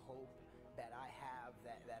and the hope that I have,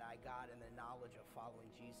 that I got in the knowledge of following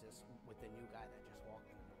Jesus with the new guy that just walked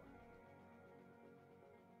in the door.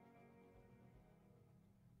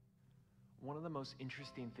 One of the most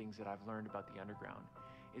interesting things that I've learned about the underground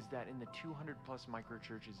is that in the 200 plus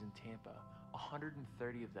microchurches in Tampa,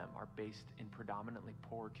 130 of them are based in predominantly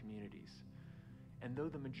poor communities. And though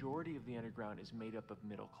the majority of the underground is made up of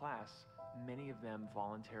middle class, many of them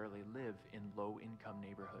voluntarily live in low-income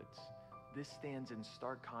neighborhoods. This stands in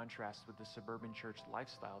stark contrast with the suburban church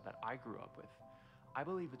lifestyle that I grew up with. I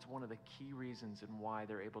believe it's one of the key reasons in why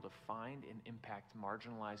they're able to find and impact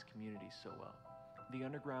marginalized communities so well. The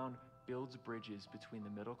underground builds bridges between the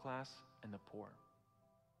middle class and the poor.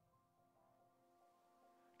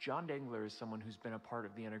 John Dengler is someone who's been a part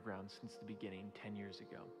of the underground since the beginning 10 years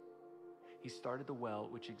ago. He started The Well,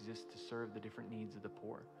 which exists to serve the different needs of the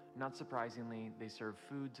poor. Not surprisingly, they serve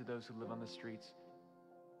food to those who live on the streets,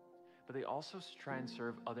 but they also try and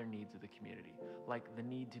serve other needs of the community, like the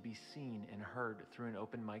need to be seen and heard through an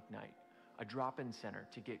open mic night, a drop-in center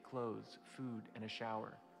to get clothes, food, and a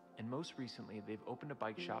shower. And most recently, they've opened a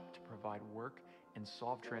bike shop to provide work and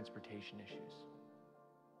solve transportation issues.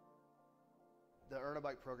 The Earn a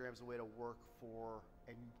Bike program is a way to work for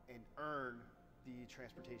and earn the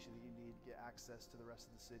transportation that you need to get access to the rest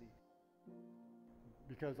of the city.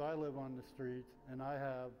 Because I live on the street and I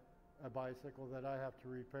have a bicycle that I have to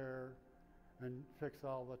repair and fix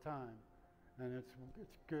all the time. And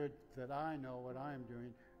it's good that I know what I'm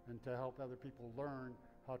doing and to help other people learn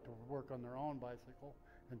how to work on their own bicycle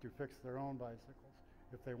and to fix their own bicycles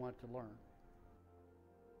if they want to learn.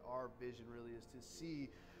 Our vision really is to see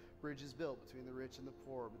bridges built between the rich and the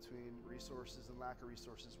poor, between resources and lack of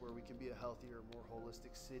resources, where we can be a healthier, more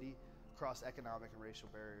holistic city across economic and racial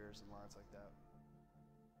barriers and lines like that.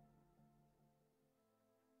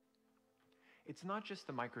 It's not just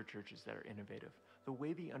the microchurches that are innovative. The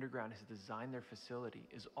way the Underground has designed their facility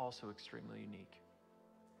is also extremely unique.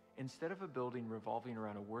 Instead of a building revolving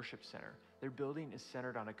around a worship center, their building is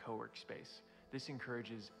centered on a co-work space. This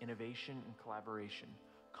encourages innovation and collaboration.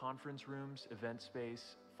 Conference rooms, event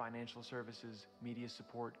space, financial services, media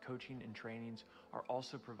support, coaching, and trainings are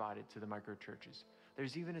also provided to the microchurches.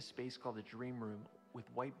 There's even a space called the Dream Room with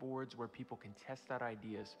whiteboards where people can test out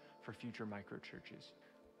ideas for future microchurches.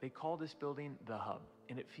 They call this building the Hub,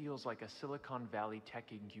 and it feels like a Silicon Valley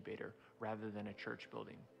tech incubator rather than a church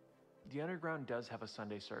building. The Underground does have a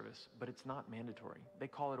Sunday service, but it's not mandatory. They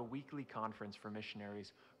call it a weekly conference for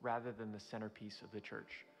missionaries rather than the centerpiece of the church.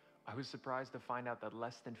 I was surprised to find out that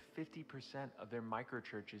less than 50% of their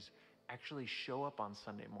microchurches actually show up on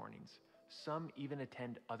Sunday mornings. Some even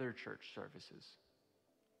attend other church services.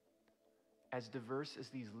 As diverse as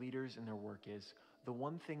these leaders and their work is, the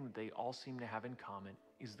one thing that they all seem to have in common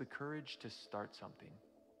is the courage to start something.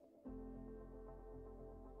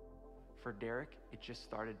 For Derek, it just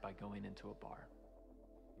started by going into a bar.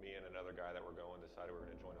 Me and another guy that were going decided we were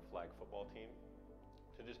going to join a flag football team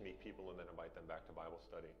to just meet people and then invite them back to Bible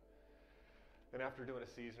study. And after doing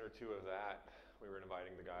a season or two of that, we were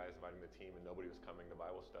inviting the guys, inviting the team, and nobody was coming to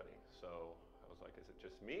Bible study. So I was like, is it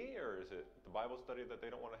just me, or is it the Bible study that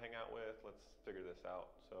they don't want to hang out with? Let's figure this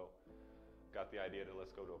out. So got the idea to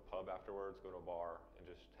let's go to a pub afterwards, go to a bar, and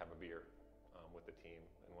just have a beer with the team.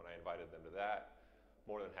 And when I invited them to that,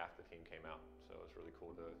 more than half the team came out. So it was really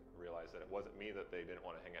cool to realize that it wasn't me that they didn't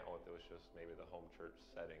want to hang out with. It was just maybe the home church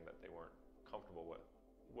setting that they weren't comfortable with.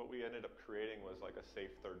 What we ended up creating was like a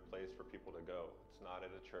safe third place for people to go. It's not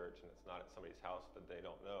at a church and it's not at somebody's house that they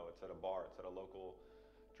don't know. It's at a bar. It's at a local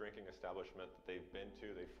drinking establishment that they've been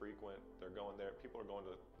to, they frequent. They're going there. People are going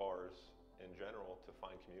to bars in general to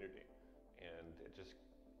find community. And it just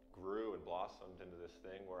grew and blossomed into this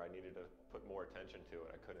thing where I needed to put more attention to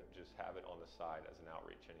it. I couldn't just have it on the side as an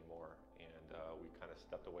outreach anymore. And we kind of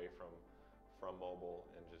stepped away from mobile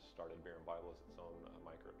and just started Beer and Bible as its own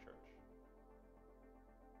micro church.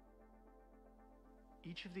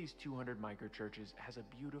 Each of these 200 microchurches has a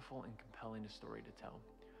beautiful and compelling story to tell.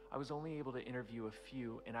 I was only able to interview a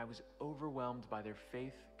few, and I was overwhelmed by their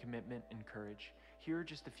faith, commitment, and courage. Here are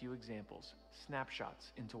just a few examples,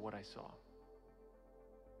 snapshots into what I saw.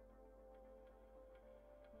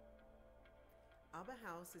 Abba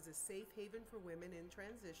House is a safe haven for women in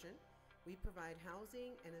transition. We provide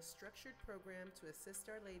housing and a structured program to assist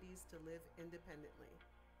our ladies to live independently.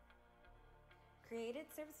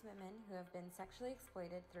 Created serves women who have been sexually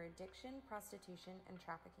exploited through addiction, prostitution, and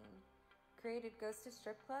trafficking. Created goes to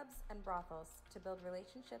strip clubs and brothels to build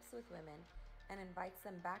relationships with women and invites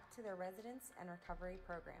them back to their residence and recovery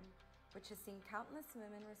program, which has seen countless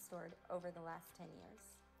women restored over the last 10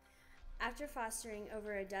 years. After fostering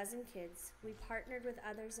over a dozen kids, we partnered with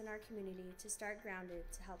others in our community to start Grounded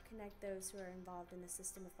to help connect those who are involved in the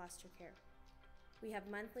system of foster care. We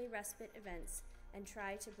have monthly respite events and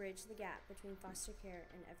try to bridge the gap between foster care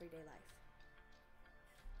and everyday life.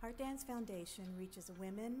 Heart Dance Foundation reaches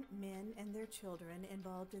women, men, and their children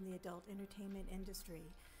involved in the adult entertainment industry.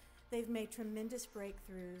 They've made tremendous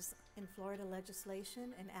breakthroughs in Florida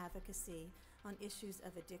legislation and advocacy on issues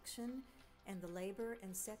of addiction and the labor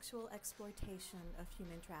and sexual exploitation of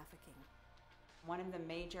human trafficking. One of the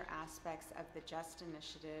major aspects of the JUST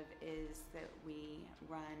initiative is that we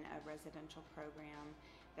run a residential program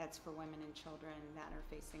that's for women and children that are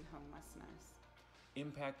facing homelessness.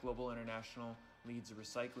 Impact Global International leads a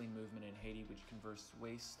recycling movement in Haiti which converts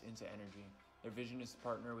waste into energy. Their vision is to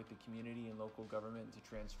partner with the community and local government to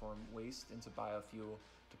transform waste into biofuel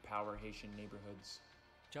to power Haitian neighborhoods.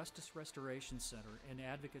 Justice Restoration Center and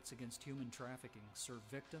Advocates Against Human Trafficking serve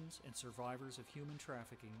victims and survivors of human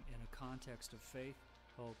trafficking in a context of faith,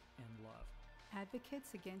 hope, and love.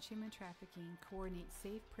 Advocates Against Human Trafficking coordinate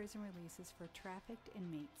safe prison releases for trafficked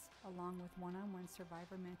inmates, along with one-on-one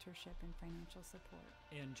survivor mentorship and financial support.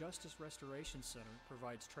 And Justice Restoration Center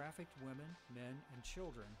provides trafficked women, men, and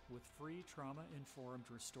children with free trauma-informed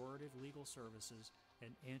restorative legal services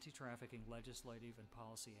and anti-trafficking legislative and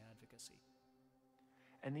policy advocacy.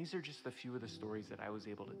 And these are just a few of the stories that I was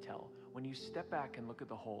able to tell. When you step back and look at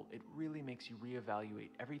the whole, it really makes you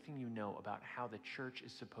reevaluate everything you know about how the church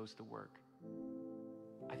is supposed to work.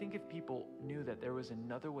 I think if people knew that there was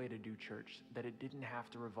another way to do church, that it didn't have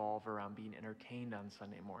to revolve around being entertained on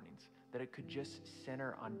Sunday mornings, that it could just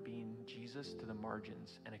center on being Jesus to the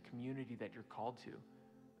margins and a community that you're called to,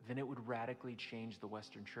 then it would radically change the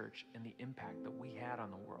Western church and the impact that we had on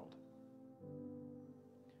the world.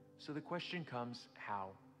 So the question comes, how?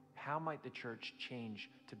 How might the church change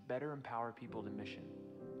to better empower people to mission?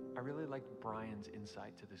 I really liked Brian's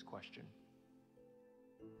insight to this question.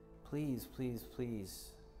 Please, please,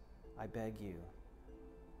 please, I beg you,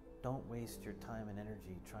 don't waste your time and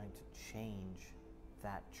energy trying to change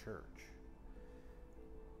that church.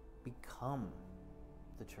 Become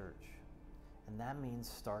the church. And that means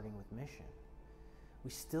starting with mission. We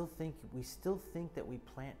still think that we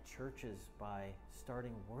plant churches by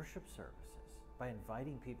starting worship services, by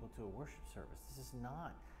inviting people to a worship service. This is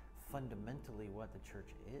not fundamentally what the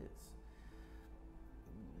church is.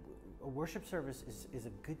 A worship service is a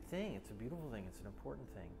good thing. It's a beautiful thing. It's an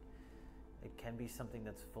important thing. It can be something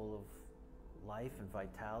that's full of life and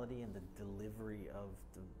vitality and the delivery of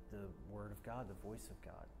the Word of God, the voice of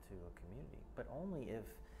God to a community, but only if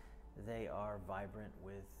they are vibrant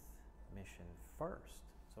with mission first.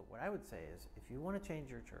 So what I would say is, if you want to change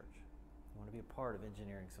your church, you want to be a part of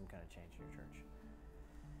engineering some kind of change in your church,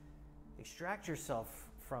 extract yourself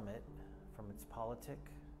from it, from its politic,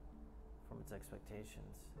 from its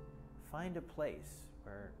expectations. Find a place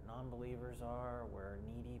where non-believers are, where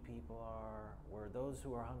needy people are, where those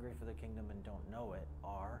who are hungry for the kingdom and don't know it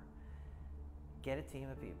are. Get a team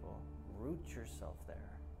of people, root yourself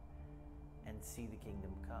there, and see the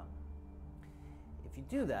kingdom come. If you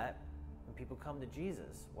do that, when people come to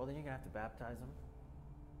Jesus, well, then you're going to have to baptize them.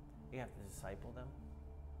 You have to disciple them.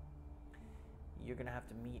 You're going to have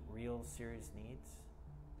to meet real serious needs.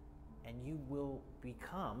 And you will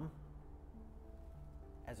become,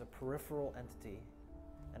 as a peripheral entity,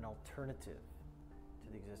 an alternative to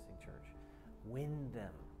the existing church. Win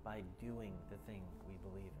them by doing the thing we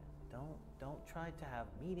believe in. Don't try to have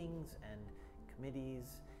meetings and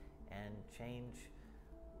committees and change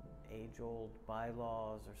age-old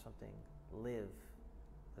bylaws or something. Live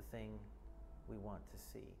the thing we want to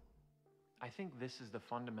see. I think this is the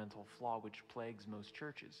fundamental flaw which plagues most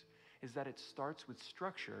churches, is that it starts with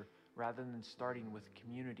structure rather than starting with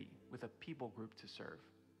community, with a people group to serve.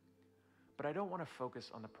 But I don't want to focus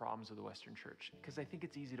on the problems of the Western church, because I think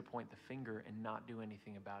it's easy to point the finger and not do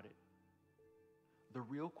anything about it. The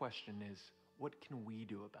real question is, what can we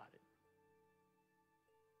do about it?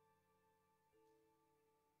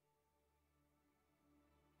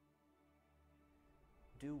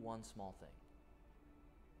 Do one small thing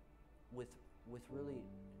with really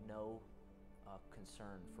no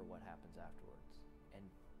concern for what happens afterwards, and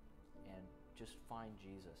just find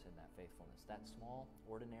Jesus in that faithfulness, that small,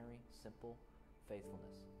 ordinary, simple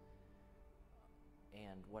faithfulness,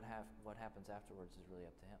 and what happens afterwards is really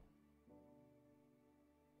up to him.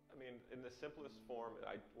 I mean, in the simplest form,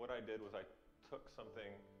 what I did was I took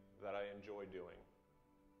something that I enjoy doing.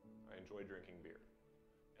 I enjoy drinking beer,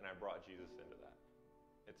 and I brought Jesus into that.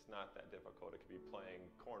 It's not that difficult. It could be playing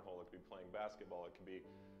cornhole, it could be playing basketball, it could be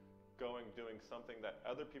doing something that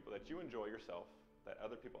other people, that you enjoy yourself, that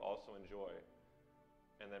other people also enjoy,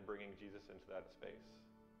 and then bringing Jesus into that space.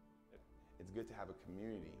 It's good to have a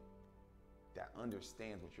community that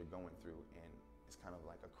understands what you're going through, and it's kind of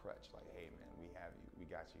like a crutch, like, hey man, we have you, we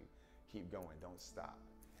got you, keep going, don't stop.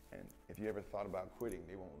 And if you ever thought about quitting,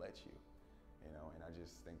 they won't let you, and I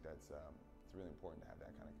just think that's it's really important to have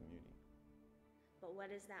that kind of community. But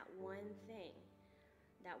what is that one thing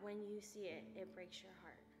that when you see it, it breaks your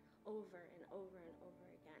heart over and over and over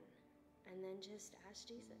again? And then just ask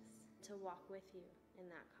Jesus to walk with you in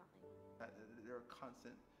that calling. There are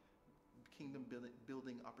constant kingdom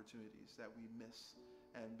building opportunities that we miss.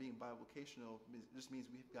 And being bivocational just means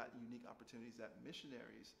we've got unique opportunities that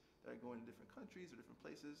missionaries that are going to different countries or different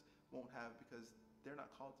places won't have, because they're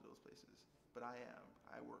not called to those places. But I am.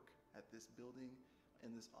 I work at this building,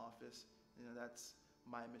 in this office. That's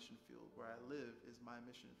my mission field. Where I live is my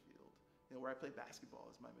mission field. Where I play basketball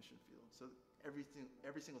is my mission field. So every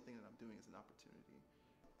single thing that I'm doing is an opportunity.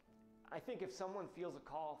 I think if someone feels a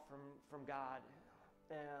call from God,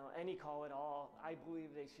 any call at all, I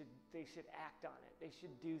believe they should act on it. They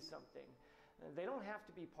should do something. They don't have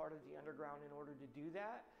to be part of the underground in order to do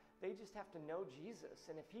that. They just have to know Jesus.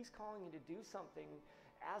 And if he's calling you to do something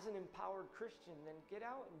as an empowered Christian, then get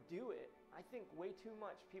out and do it. I think way too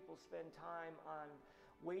much people spend time on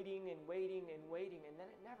waiting and waiting and waiting, and then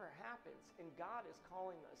it never happens. And God is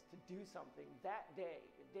calling us to do something that day,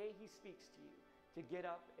 the day he speaks to you, to get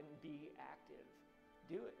up and be active.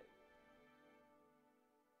 Do it.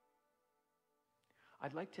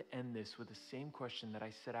 I'd like to end this with the same question that I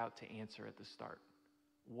set out to answer at the start.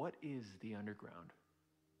 What is the underground?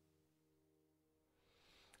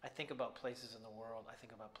 I think about places in the world. I think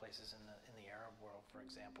about places in the Arab world, for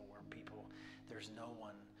example, where people, there's no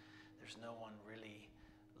one really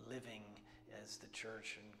living as the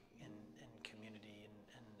church and community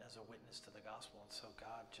and as a witness to the gospel. And so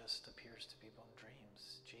God just appears to people in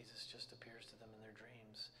dreams. Jesus just appears to them in their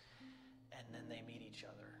dreams. And then they meet each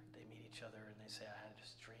other. They meet each other and they say, I had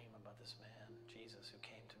this dream about this man, Jesus, who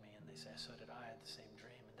came to me. And they say, so did I. I had the same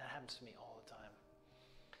dream. And that happens to me all the time.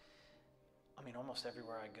 I mean, almost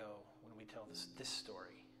everywhere I go, when we tell this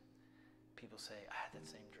story, people say, I had that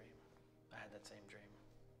same dream. I had that same dream.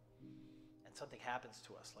 And something happens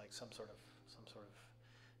to us, like some sort of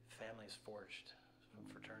family is forged, some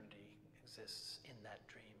fraternity exists in that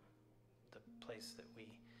dream, the place that we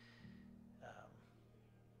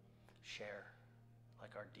share,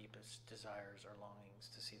 like our deepest desires, our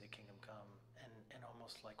longings to see the kingdom come, and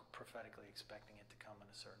almost like prophetically expecting it to come in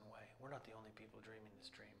a certain way. We're not the only people dreaming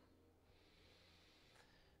this dream.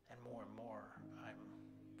 And more, I'm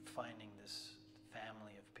finding this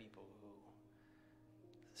family of people who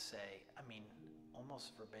say, I mean,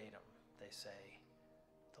 almost verbatim, they say,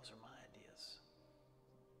 those are my ideas.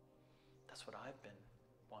 That's what I've been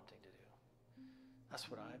wanting to do.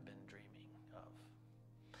 That's what I've been dreaming of.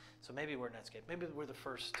 So maybe we're Netscape. Maybe we're the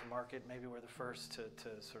first to market. Maybe we're the first to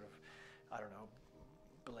sort of, I don't know,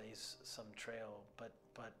 blaze some trail. But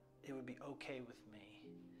it would be okay with me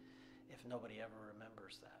if nobody ever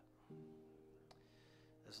remembers that.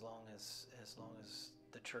 As long as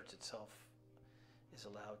the church itself is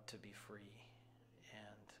allowed to be free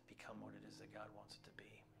and become what it is that God wants it to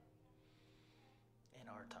be in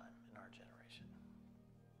our time, in our generation.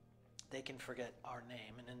 They can forget our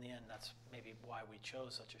name, and in the end, that's maybe why we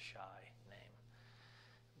chose such a shy name,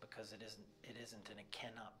 because it isn't and it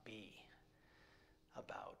cannot be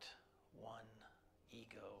about one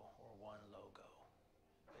ego or one logo.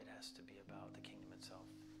 It has to be about the kingdom itself.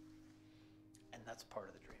 And that's part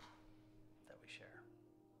of the dream that we share.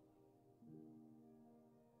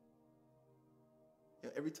 Yeah,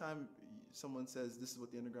 every time someone says this is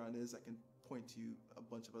what the underground is, I can point to a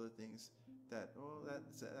bunch of other things that,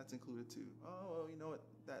 that's included too. Oh, you know what,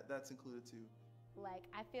 that's included too. Like,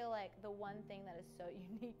 I feel like the one thing that is so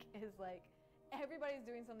unique is like everybody's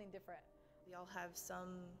doing something different. We all have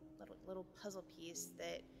some little puzzle piece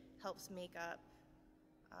that helps make up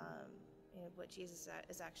what Jesus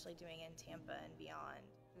is actually doing in Tampa and beyond.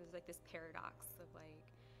 There's like this paradox of like,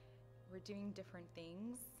 we're doing different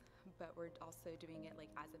things, but we're also doing it like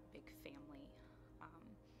as a big family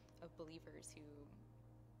of believers who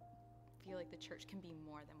feel like the church can be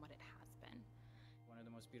more than what it has been. One of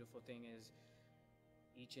the most beautiful thing is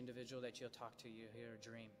each individual that you'll talk to, you hear a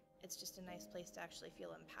dream. It's just a nice place to actually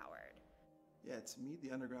feel empowered. Yeah, to me,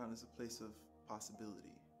 the underground is a place of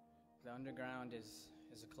possibility. The underground is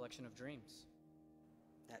a collection of dreams.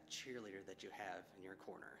 That cheerleader that you have in your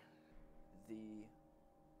corner. The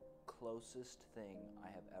closest thing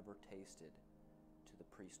I have ever tasted to the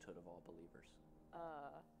priesthood of all believers.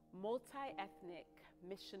 Multi-ethnic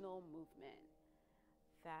missional movement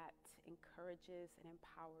that encourages and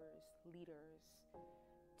empowers leaders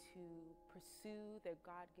to pursue their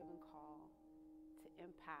God-given call to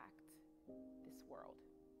impact this world.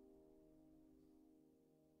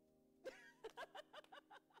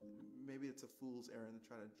 Maybe it's a fool's errand to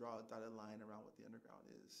try to draw a dotted line around what the underground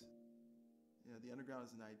is. You know, the underground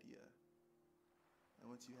is an idea.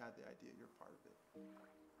 And once you have the idea, you're part of it.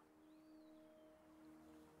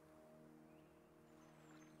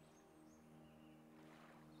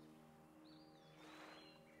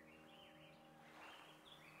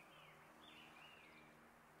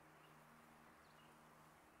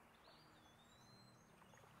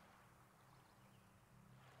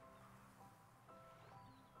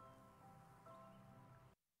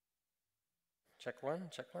 Check one,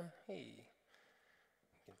 check one. Hey, you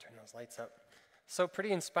can turn those lights up. So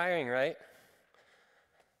pretty inspiring, right?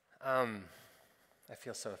 I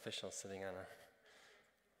feel so official sitting on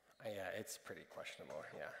yeah, it's pretty questionable.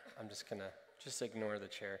 Yeah, I'm just gonna ignore the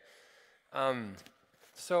chair.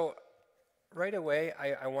 So right away,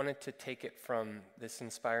 I wanted to take it from this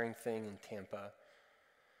inspiring thing in Tampa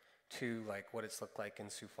to like what it's looked like in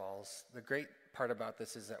Sioux Falls. The great part about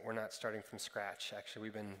this is that we're not starting from scratch. Actually,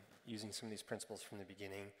 we've been using some of these principles from the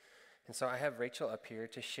beginning. And so I have Rachel up here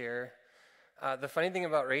to share. The funny thing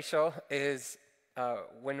about Rachel is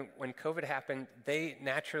when COVID happened, they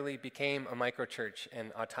naturally became a microchurch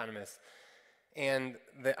and autonomous. And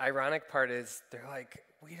the ironic part is they're like,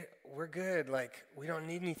 we're good, like we don't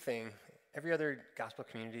need anything. Every other gospel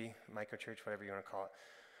community, microchurch, whatever you want to call it,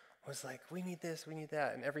 was like, we need this, we need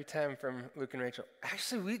that. And every time from Luke and Rachel,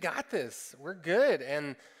 actually, we got this. We're good.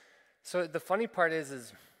 And so the funny part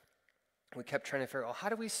is we kept trying to figure out, how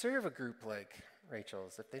do we serve a group like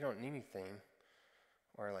Rachel's if they don't need anything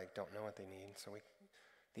or like don't know what they need? So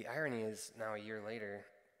the irony is now a year later,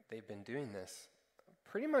 they've been doing this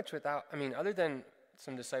pretty much without, other than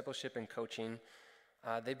some discipleship and coaching,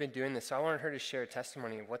 they've been doing this. So I wanted her to share a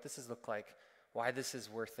testimony of what this has looked like, why this is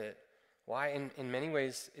worth it, why in many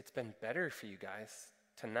ways it's been better for you guys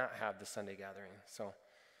to not have the Sunday gathering. So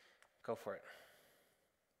go for it.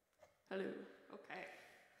 Hello. Okay.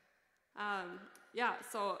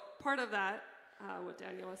 So part of that, what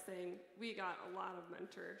Daniel was saying, we got a lot of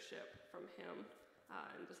mentorship from him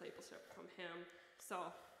and discipleship from him.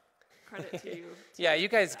 So credit to you. Yeah, you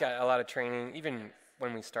guys got a lot of training. Even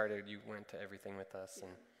when we started, you went to everything with us.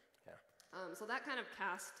 And so that kind of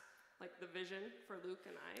cast like the vision for Luke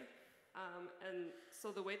and I. And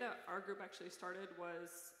so the way that our group actually started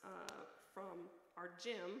was from our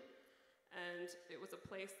gym, and it was a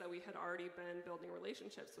place that we had already been building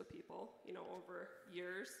relationships with people, over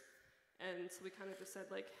years. And so we kind of just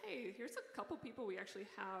said like, hey, here's a couple people we actually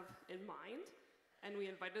have in mind, and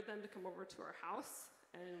we invited them to come over to our house,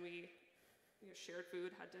 and we shared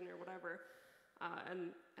food, had dinner, whatever.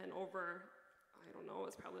 And over, I don't know,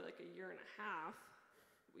 it was probably like a year and a half,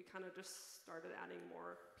 we kind of just started adding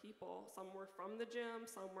more people. Some were from the gym,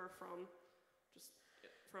 some were from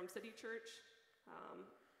City Church,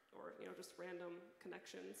 or just random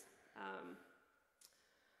connections.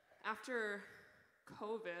 After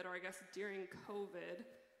COVID, or I guess during COVID,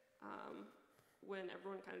 when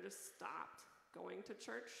everyone kind of just stopped going to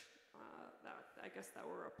church, that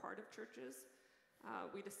were a part of churches,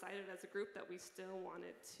 we decided as a group that we still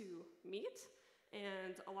wanted to meet,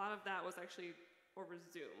 and a lot of that was actually over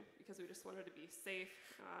Zoom, because we just wanted to be safe,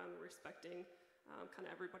 respecting kind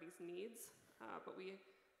of everybody's needs. But we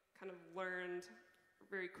kind of learned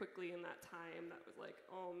very quickly in that time that was like,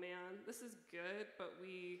 oh man, this is good, but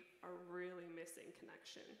we are really missing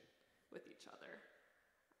connection with each other.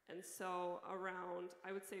 And so around,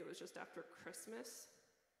 I would say it was just after Christmas,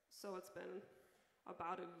 so it's been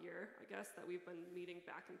about a year, I guess, that we've been meeting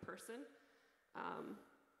back in person.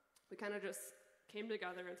 We kind of just came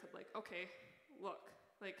together and said like, okay, look,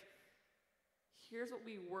 like, here's what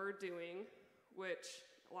we were doing, which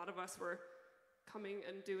a lot of us were coming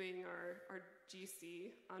and doing our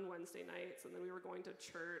GC on Wednesday nights, and then we were going to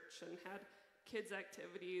church and had kids'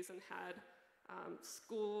 activities and had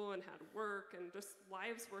school and had work, and just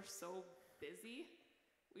lives were so busy.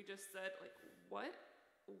 We just said, like,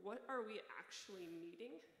 what are we actually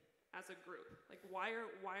needing as a group? Like, why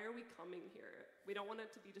are we coming here? We don't want it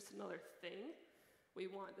to be just another thing. We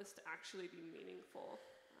want this to actually be meaningful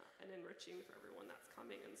and enriching for everyone that's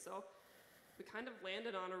coming. And so we kind of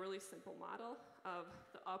landed on a really simple model of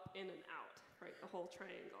the up, in, and out, right? The whole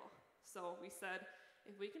triangle. So we said,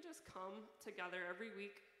 if we can just come together every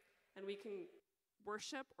week and we can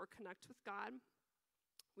worship or connect with God,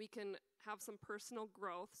 we can have some personal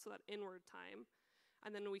growth, so that inward time,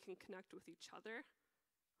 and then we can connect with each other,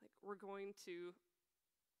 like, we're going to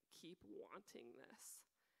keep wanting this.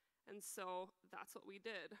 And so that's what we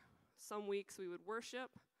did. Some weeks we would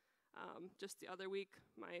worship. Just the other week,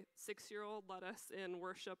 my 6-year-old led us in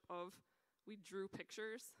worship of, we drew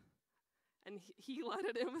pictures, and he led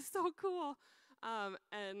it. It was so cool.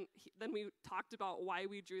 And then we talked about why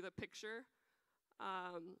we drew the picture.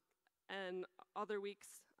 And other weeks,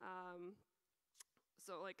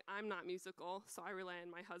 so like, I'm not musical, so I rely on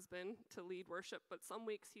my husband to lead worship, but some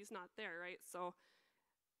weeks he's not there, right? So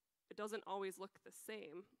it doesn't always look the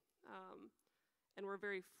same. And we're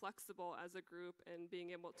very flexible as a group in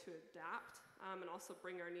being able to adapt, and also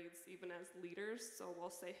bring our needs even as leaders. So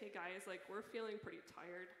we'll say, hey guys, like, we're feeling pretty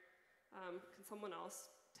tired. Can someone else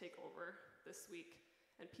take over this week?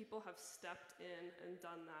 And people have stepped in and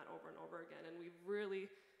done that over and over again. And we've really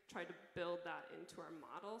tried to build that into our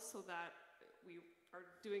model so that we are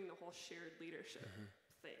doing the whole shared leadership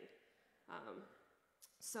thing.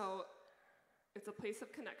 So it's a place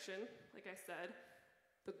of connection, like I said.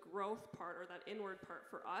 The growth part, or that inward part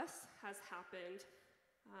for us, has happened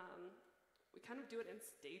we kind of do it in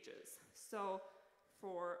stages. So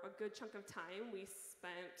for a good chunk of time, we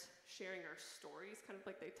spent sharing our stories, kind of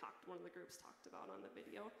like one of the groups talked about on the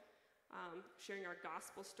video, sharing our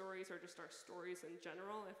gospel stories or just our stories in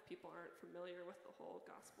general, if people aren't familiar with the whole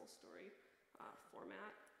gospel story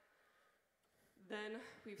format. Then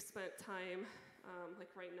we've spent time,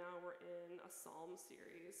 like right now we're in a psalm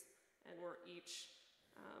series, and we're each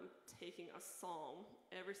taking a psalm,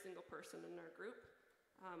 every single person in our group,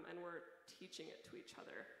 and we're teaching it to each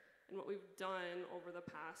other. And what we've done over the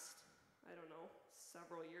past,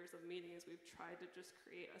 several years of meeting is we've tried to just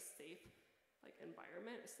create a safe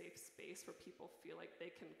environment, a safe space where people feel like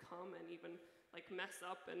they can come and even mess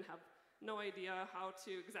up and have no idea how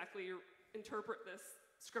to exactly interpret this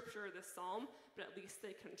scripture, this psalm, but at least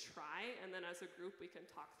they can try, and then as a group we can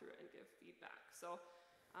talk through it and give feedback. So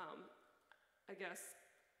I guess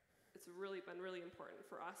it's been really important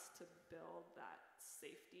for us to build that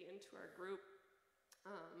safety into our group,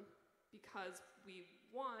 because we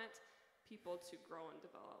want people to grow and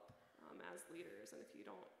develop as leaders, and if you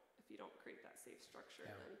don't create that safe structure,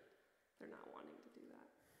 then they're not wanting to do that.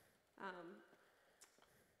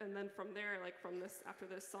 And then from there, after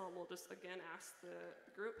this psalm, we'll just again ask the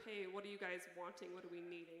group, hey, what are you guys wanting? What are we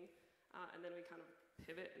needing? And then we kind of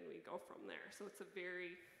pivot and we go from there. So it's a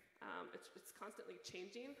very, it's constantly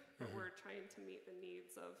changing, but we're trying to meet the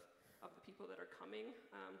needs of the people that are coming,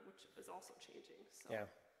 which is also changing. So. Yeah.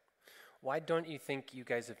 Why don't you think you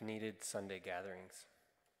guys have needed Sunday gatherings?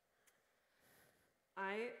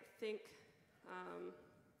 I think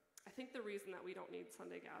the reason that we don't need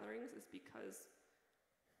Sunday gatherings is because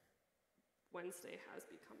Wednesday has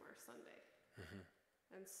become our Sunday. Mm-hmm.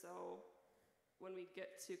 And so when we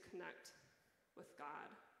get to connect with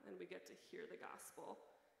God and we get to hear the gospel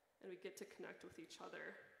and we get to connect with each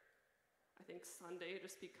other, I think Sunday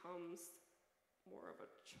just becomes more of a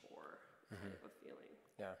chore kind of a feeling.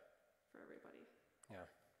 Yeah. For everybody. Yeah,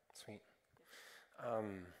 sweet.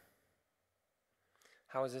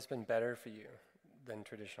 How has this been better for you than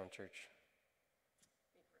traditional church?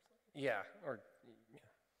 Yeah, or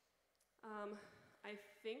I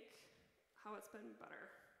think how it's been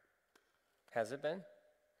better. Has it been?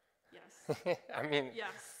 Yes. I mean.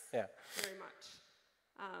 Yes. Yeah. Very much.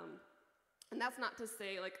 And that's not to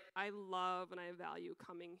say I love and I value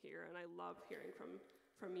coming here, and I love hearing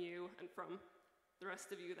from you and from the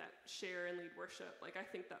rest of you that share and lead worship. I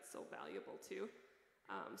think that's so valuable too.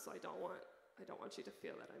 So I don't want you to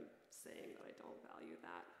feel that I'm saying that I don't value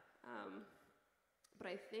that. But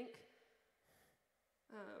I think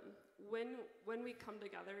when we come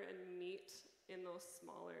together and meet in those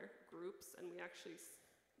smaller groups, and we actually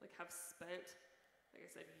have spent, like I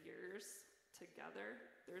said, years together,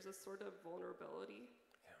 there's a sort of vulnerability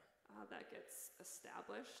that gets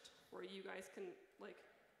established where you guys can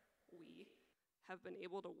we have been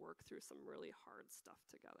able to work through some really hard stuff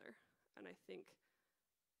together. And I think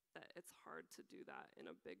that it's hard to do that in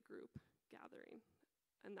a big group gathering.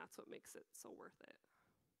 And that's what makes it so worth it.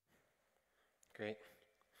 Great.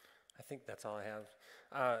 I think that's all I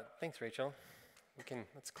have. Thanks, Rachel.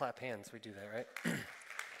 Let's clap hands. We do that, right?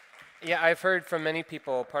 Yeah, I've heard from many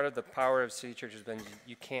people, part of the power of City Church has been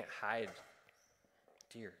you can't hide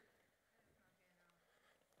deer.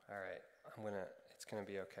 All right, it's gonna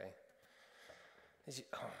be okay.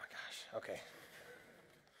 Oh my gosh, okay.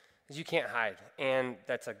 You can't hide, and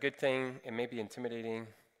that's a good thing. It may be intimidating,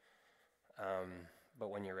 but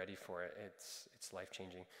when you're ready for it, it's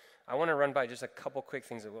life-changing. I want to run by just a couple quick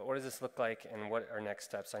things. What does this look like, and what are next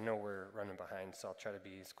steps? I know we're running behind, so I'll try to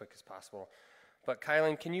be as quick as possible. But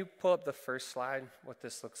Kylan, can you pull up the first slide, what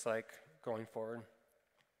this looks like going forward?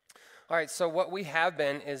 All right, so what we have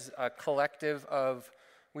been is a collective of,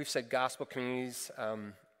 we've said gospel communities.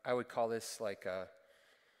 I would call this like a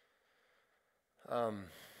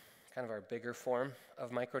kind of our bigger form of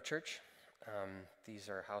microchurch. These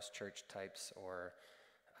are house church types, or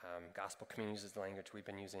gospel communities is the language we've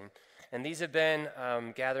been using. And these have been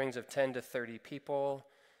gatherings of 10 to 30 people,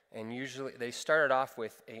 and usually they started off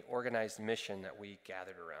with an organized mission that we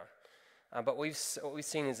gathered around. But what we've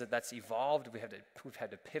seen is that that's evolved. We've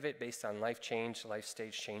had to pivot based on life change, life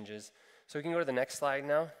stage changes. So we can go to the next slide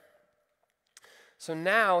now. So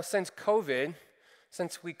now, since COVID,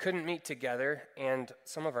 since we couldn't meet together and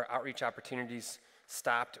some of our outreach opportunities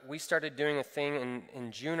stopped, we started doing a thing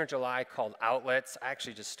in June or July called Outlets. I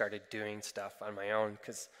actually just started doing stuff on my own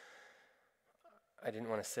because I didn't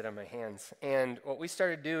want to sit on my hands. And what we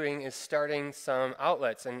started doing is starting some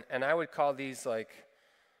outlets, and I would call these like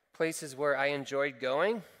places where I enjoyed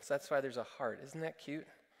going. So that's why there's a heart. Isn't that cute?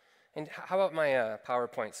 And how about my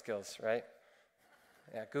PowerPoint skills, right?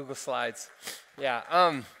 Yeah, Google Slides.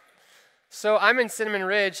 Yeah. So I'm in Cinnamon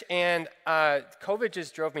Ridge, and COVID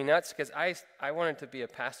just drove me nuts because I wanted to be a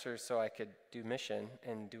pastor so I could do mission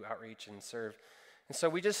and do outreach and serve. And so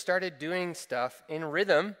we just started doing stuff in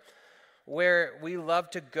Rhythm where we love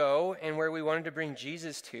to go and where we wanted to bring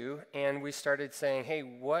Jesus to. And we started saying, hey,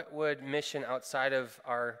 what would mission outside of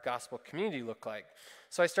our gospel community look like?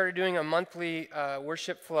 So I started doing a monthly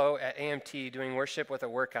worship flow at AMT, doing worship with a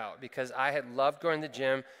workout, because I had loved going to the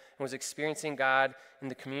gym and was experiencing God in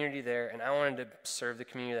the community there, and I wanted to serve the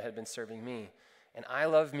community that had been serving me. And I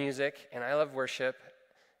love music, and I love worship,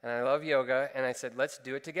 and I love yoga, and I said, let's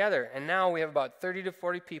do it together. And now we have about 30 to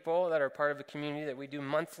 40 people that are part of a community that we do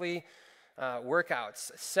monthly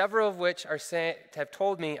workouts, several of which have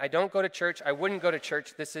told me, I don't go to church, I wouldn't go to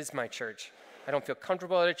church, this is my church. I don't feel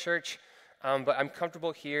comfortable at a church, but I'm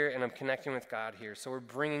comfortable here, and I'm connecting with God here. So we're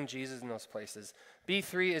bringing Jesus in those places.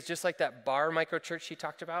 B3 is just like that bar microchurch he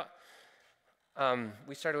talked about.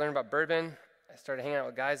 We started learning about bourbon. I started hanging out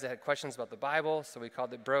with guys that had questions about the Bible, so we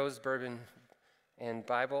called it Bros, Bourbon, and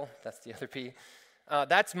Bible. That's the other P.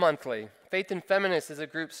 That's monthly. Faith and Feminist is a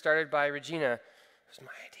group started by Regina. It was my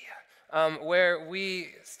idea. Where we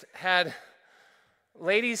had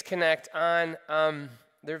ladies connect on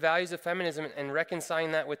their values of feminism and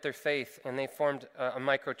reconciling that with their faith, and they formed a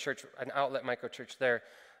microchurch, an outlet microchurch there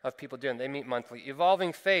of people doing it. They meet monthly.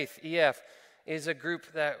 Evolving Faith, EF, is a group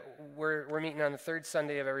that we're meeting on the third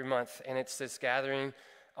Sunday of every month, and it's this gathering,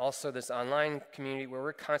 also this online community where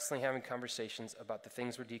we're constantly having conversations about the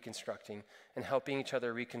things we're deconstructing and helping each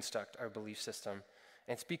other reconstruct our belief system.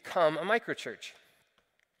 And it's become a microchurch.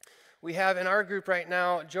 We have in our group right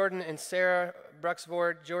now Jordan and Sarah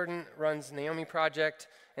Bruxvoort. Jordan runs Naomi Project,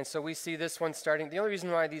 and so we see this one starting. The only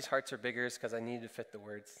reason why these hearts are bigger is because I needed to fit the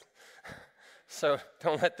words. So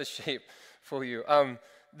don't let the shape fool you.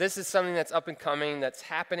 This is something that's up and coming, that's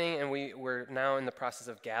happening, and we're now in the process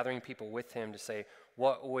of gathering people with him to say,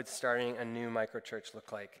 what would starting a new microchurch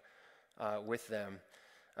look like with them?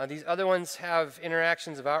 These other ones have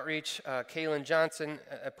interactions of outreach. Kaylin Johnson,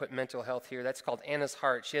 I put mental health here. That's called Anna's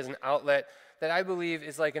Heart. She has an outlet that I believe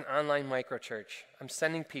is like an online microchurch. I'm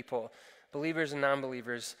sending people, believers and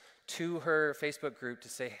non-believers, to her Facebook group to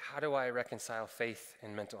say, how do I reconcile faith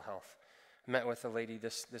and mental health? I met with a lady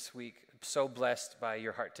this week. So blessed by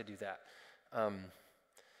your heart to do that.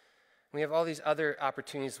 We have all these other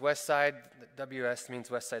opportunities. West Side, WS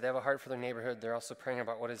means West Side. They have a heart for their neighborhood. They're also praying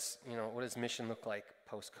about what does mission look like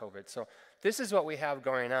post-COVID. So this is what we have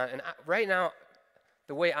going on. And right now,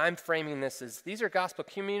 the way I'm framing this is these are gospel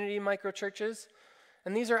community microchurches,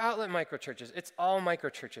 and these are outlet microchurches. It's all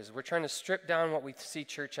microchurches. We're trying to strip down what we see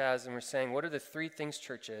church as, and we're saying, what are the three things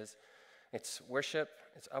church is? It's worship,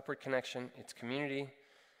 it's upward connection, it's community,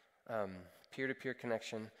 peer-to-peer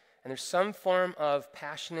connection, and there's some form of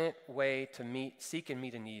passionate way to seek and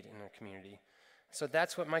meet a need in our community. So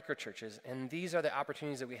that's what microchurch is, and these are the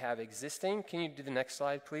opportunities that we have existing. Can you do the next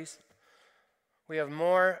slide, please? We have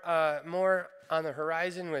more on the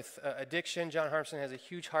horizon with addiction. John Harmson has a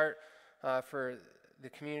huge heart for the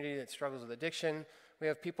community that struggles with addiction. We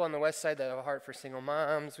have people on the west side that have a heart for single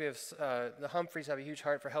moms. We have the Humphreys have a huge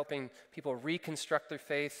heart for helping people reconstruct their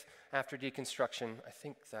faith after deconstruction. I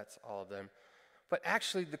think that's all of them. But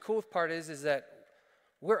actually, the cool part is that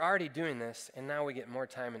we're already doing this, and now we get more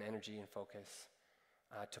time and energy and focus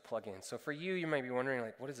to plug in. So for you, you might be wondering,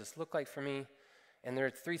 like, what does this look like for me? And there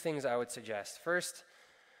are three things I would suggest. First,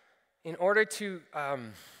 in order to,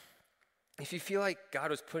 if you feel like God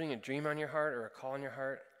was putting a dream on your heart or a call on your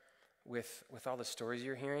heart with all the stories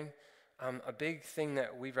you're hearing, a big thing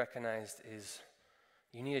that we've recognized is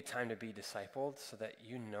you need a time to be discipled so that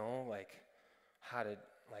you know, like, how to,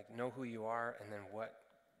 like, know who you are and then what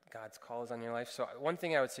God's call is on your life. So one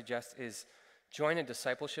thing I would suggest is join a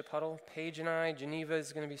discipleship huddle. Paige and I, Geneva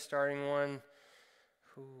is going to be starting one.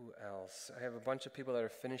 Who else? I have a bunch of people that are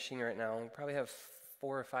finishing right now. We probably have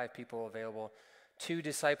 4 or 5 people available to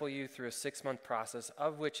disciple you through a 6-month process,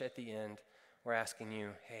 of which at the end we're asking you,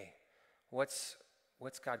 hey, what's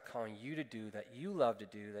God calling you to do that you love to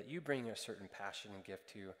do, that you bring a certain passion and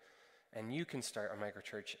gift to, and you can start a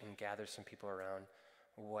microchurch and gather some people around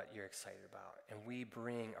what you're excited about. And we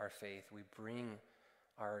bring our faith, we bring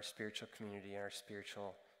our spiritual community, our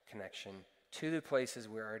spiritual connection to the places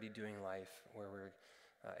we're already doing life, where we're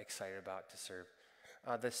excited about to serve.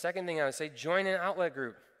 The second thing I would say, join an outlet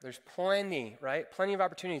group. There's plenty, right? Plenty of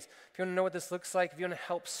opportunities. If you want to know what this looks like, if you want to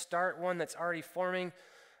help start one that's already forming,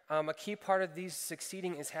 a key part of these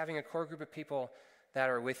succeeding is having a core group of people that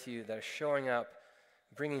are with you, that are showing up,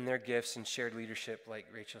 bringing their gifts and shared leadership like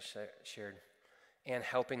Rachel shared, and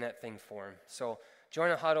helping that thing form. So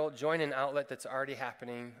join a huddle, join an outlet that's already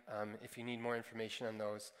happening if you need more information on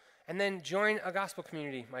those. And then join a gospel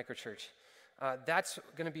community microchurch. That's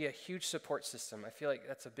going to be a huge support system. I feel like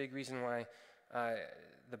that's a big reason why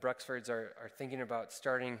the Bruxfords are thinking about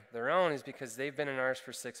starting their own, is because they've been in ours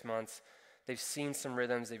for 6 months. They've seen some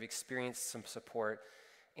rhythms. They've experienced some support.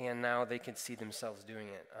 And now they can see themselves doing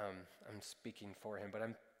it. I'm speaking for him, but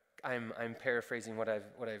I'm paraphrasing what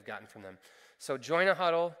I've gotten from them. So join a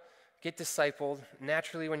huddle, get discipled.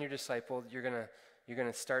 Naturally, when you're discipled, you're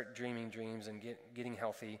gonna start dreaming dreams and getting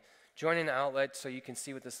healthy. Join an outlet so you can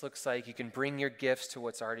see what this looks like. You can bring your gifts to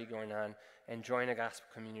what's already going on, and join a gospel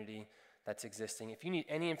community that's existing. If you need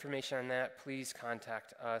any information on that, please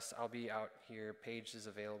contact us. I'll be out here. Paige is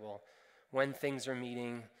available. When things are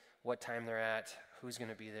meeting, what time they're at, who's going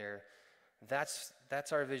to be there. That's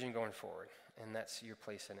our vision going forward, and that's your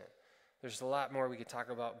place in it. There's a lot more we could talk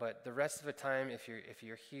about, but the rest of the time, if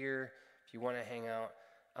you're here, if you want to hang out,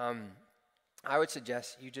 I would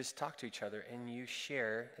suggest you just talk to each other and you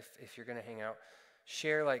share, if you're going to hang out,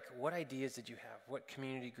 share like what ideas did you have? What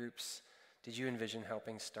community groups did you envision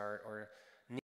helping start, or